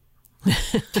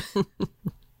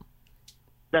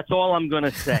 That's all I'm going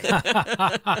to say.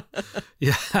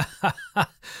 Yeah.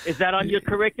 Is that on your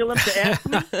curriculum to ask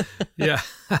me? Yeah.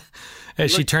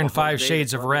 As she turned 5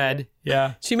 shades of red.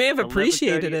 Yeah. She may have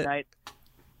appreciated it. Night,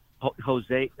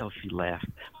 Jose, she laughed.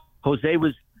 Jose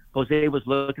was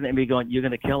looking at me going, you're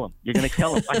going to kill him. You're going to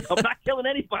kill him. I'm not killing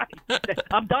anybody.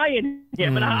 I'm dying here.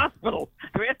 I'm in a hospital.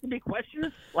 You're asking me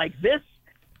questions like this?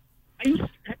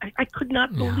 I could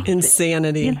not believe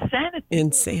Insanity. It.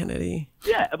 Insanity.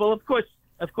 Yeah. Well, of course,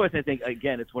 I think,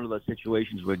 again, it's one of those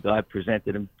situations where God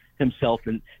presented himself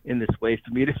in this way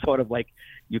for me to sort of like,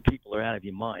 you people are out of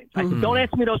your minds. I said, don't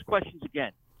ask me those questions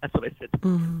again. That's what I said to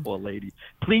the poor lady.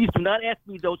 Please do not ask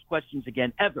me those questions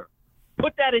again, ever.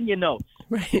 Put that in your notes.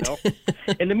 Right. You know?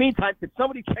 In the meantime, could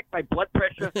somebody check my blood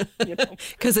pressure?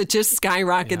 Because it just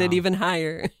skyrocketed even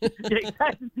higher. Yeah,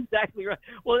 exactly right.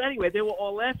 Well, anyway, they were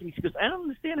all laughing. She goes, I don't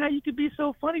understand how you could be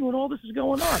so funny when all this is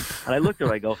going on. And I looked at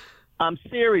her, I go, I'm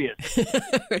serious.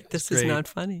 This is not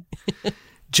funny.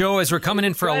 Joe, as we're coming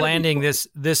in for a landing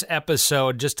this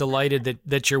episode, just delighted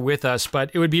that you're with us,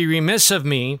 but it would be remiss of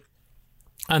me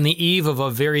on the eve of a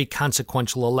very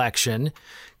consequential election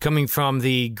coming from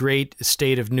the great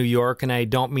state of New York, and I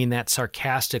don't mean that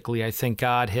sarcastically. I think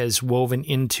God has woven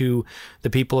into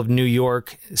the people of New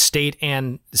York, state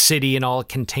and city, and all it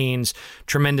contains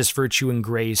tremendous virtue and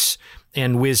grace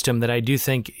and wisdom that I do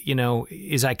think,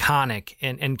 is iconic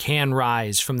and can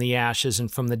rise from the ashes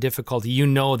and from the difficulty. You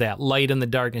know that. Light in the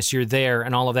darkness, you're there,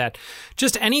 and all of that.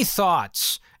 Just any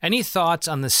thoughts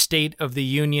on the state of the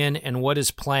union and what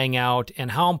is playing out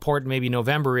and how important maybe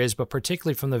November is, but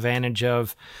particularly from the vantage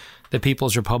of the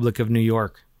People's Republic of New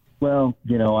York? Well,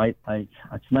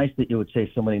 it's nice that you would say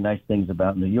so many nice things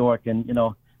about New York. And,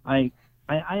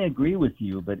 I agree with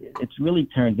you, but it's really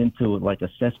turned into like a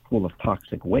cesspool of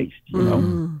toxic waste,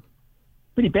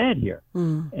 Pretty bad here.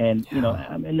 And,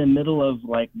 I'm in the middle of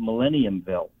like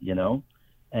Millenniumville,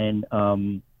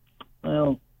 and,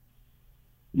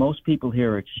 most people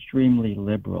here are extremely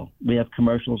liberal. We have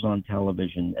commercials on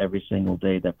television every single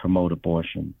day that promote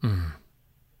abortion.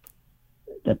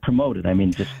 That promote it. I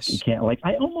mean, you can't, like,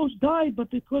 I almost died, but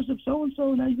because of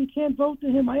so-and-so, now you can't vote to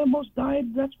him. I almost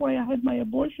died. That's why I had my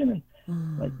abortion.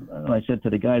 And I said to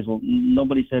the guys, well,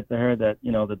 nobody said to her that,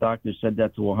 the doctor said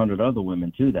that to 100 other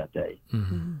women, too, that day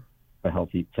for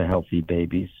healthy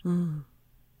babies. So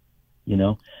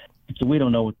we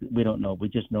don't know. We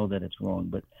just know that it's wrong.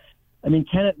 But I mean,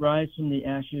 can it rise from the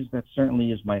ashes? That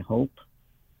certainly is my hope.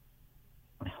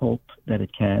 I hope that it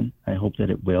can. I hope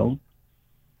that it will.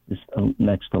 This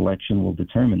next election will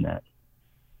determine that.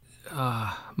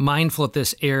 Mindful at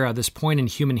this era, this point in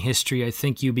human history, I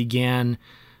think you began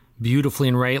beautifully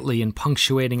and rightly in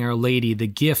punctuating Our Lady, the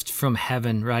gift from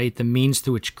heaven, right? The means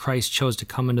through which Christ chose to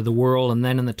come into the world. And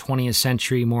then in the 20th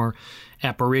century, more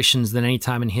apparitions than any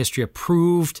time in history,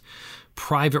 approved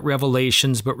private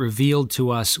revelations, but revealed to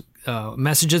us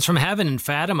messages from heaven in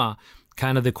Fatima,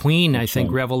 kind of the queen, I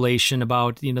think, revelation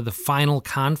about, the final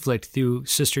conflict through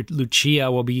Sister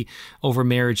Lucia will be over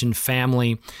marriage and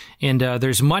family. And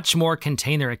there's much more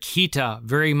contained there. Akita,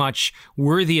 very much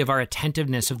worthy of our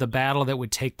attentiveness of the battle that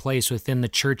would take place within the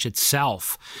church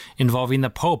itself, involving the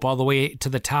Pope all the way to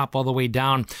the top, all the way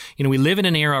down. We live in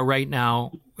an era right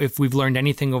now, if we've learned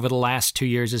anything over the last 2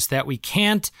 years, is that we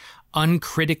can't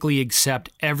uncritically accept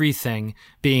everything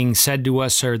being said to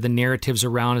us or the narratives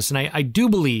around us. And I do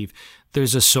believe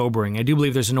there's a sobering. I do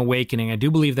believe there's an awakening. I do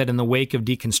believe that in the wake of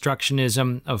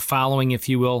deconstructionism, of following, if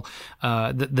you will,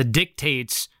 the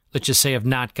dictates, let's just say, of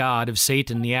not God, of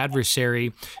Satan, the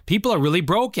adversary, people are really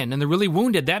broken and they're really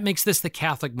wounded. That makes this the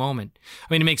Catholic moment.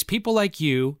 I mean, it makes people like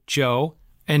you, Joe,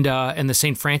 and the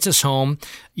St. Francis Home,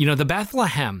 the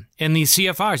Bethlehem and the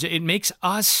CFRs. It makes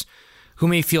us who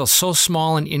may feel so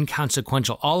small and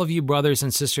inconsequential, all of you brothers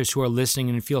and sisters who are listening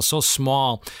and feel so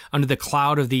small under the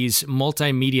cloud of these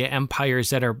multimedia empires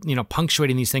that are,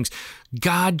 punctuating these things.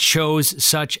 God chose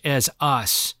such as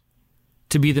us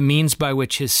to be the means by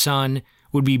which his son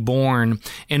would be born.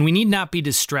 And we need not be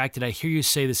distracted. I hear you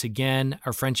say this again.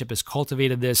 Our friendship has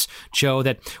cultivated this, Joe,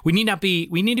 that we need to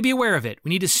be aware of it. We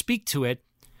need to speak to it,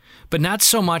 but not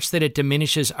so much that it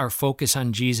diminishes our focus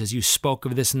on Jesus. You spoke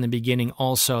of this in the beginning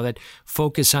also, that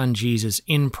focus on Jesus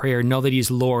in prayer. Know that he's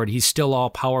Lord. He's still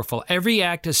all-powerful. Every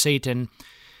act of Satan,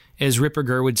 as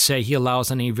Ripperger would say, he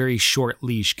allows on a very short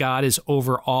leash. God is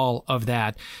over all of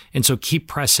that. And so keep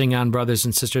pressing on, brothers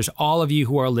and sisters. All of you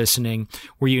who are listening,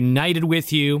 we're united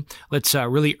with you. Let's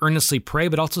really earnestly pray,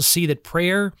 but also see that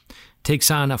prayer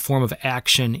takes on a form of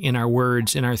action in our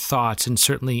words, in our thoughts, and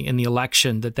certainly in the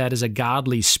election, that is a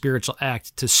godly spiritual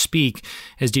act to speak.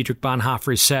 As Dietrich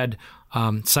Bonhoeffer said,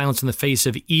 silence in the face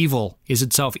of evil is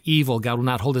itself evil. God will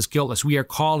not hold us guiltless. We are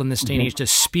called in this day and age to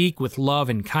speak with love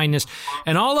and kindness.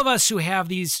 And all of us who have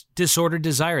these disordered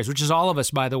desires, which is all of us,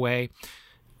 by the way,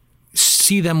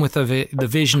 see them with the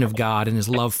vision of God and his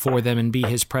love for them and be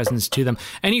his presence to them.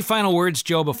 Any final words,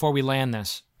 Joe, before we land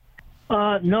this?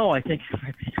 No, I think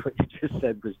what you just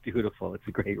said was beautiful. It's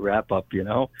a great wrap-up,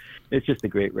 It's just a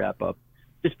great wrap-up.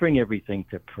 Just bring everything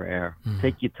to prayer.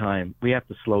 Take your time. We have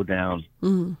to slow down.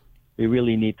 We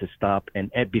really need to stop. And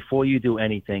before you do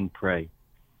anything, pray.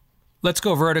 Let's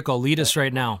go vertical. Lead us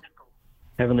right now.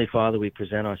 Heavenly Father, we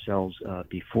present ourselves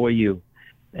before you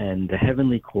and the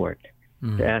heavenly court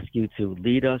to ask you to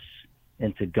lead us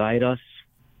and to guide us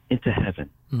into heaven.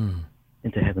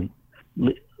 Into heaven.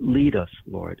 Lead us,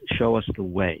 Lord. Show us the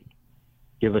way.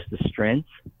 Give us the strength,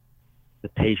 the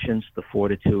patience, the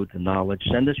fortitude, the knowledge.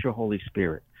 Send us your Holy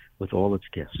Spirit with all its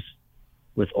gifts,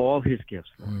 with all his gifts,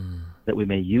 Lord, that we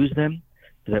may use them,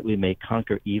 so that we may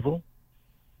conquer evil,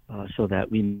 so that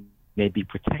we may be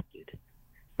protected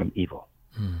from evil.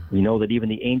 We know that even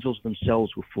the angels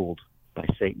themselves were fooled by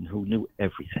Satan, who knew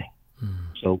everything.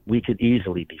 So we could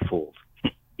easily be fooled,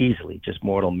 easily, just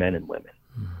mortal men and women.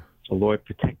 So, Lord,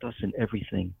 protect us in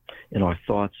everything, in our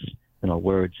thoughts, in our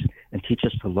words, and teach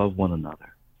us to love one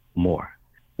another more,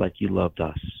 like you loved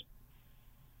us.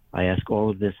 I ask all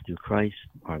of this through Christ,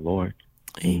 our Lord.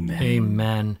 Amen.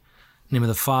 Amen. In the name of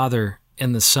the Father,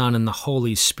 and the Son, and the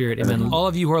Holy Spirit. Amen. All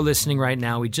of you who are listening right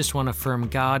now, we just want to affirm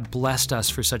God blessed us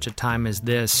for such a time as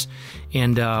this,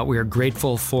 and we are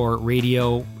grateful for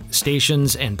radio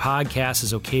stations and podcasts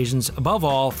as occasions, above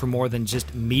all, for more than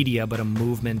just media, but a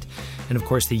movement. And of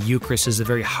course, the Eucharist is the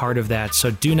very heart of that.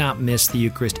 So do not miss the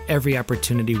Eucharist. Every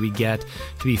opportunity we get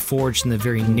to be forged in the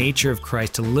very nature of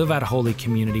Christ, to live out holy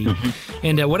community.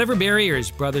 And whatever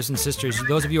barriers, brothers and sisters,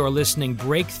 those of you who are listening,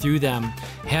 break through them.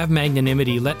 Have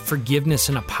magnanimity. Let forgiveness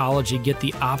and apology get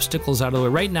the obstacles out of the way.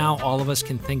 Right now, all of us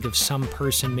can think of some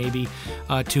person maybe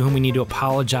to whom we need to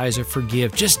apologize or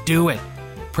forgive. Just do it.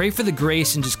 Pray for the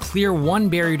grace and just clear one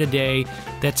barrier today.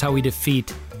 That's how we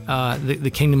defeat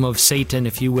the kingdom of Satan,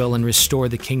 if you will, and restore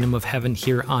the kingdom of heaven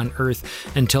here on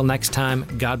earth. Until next time,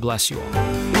 God bless you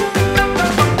all.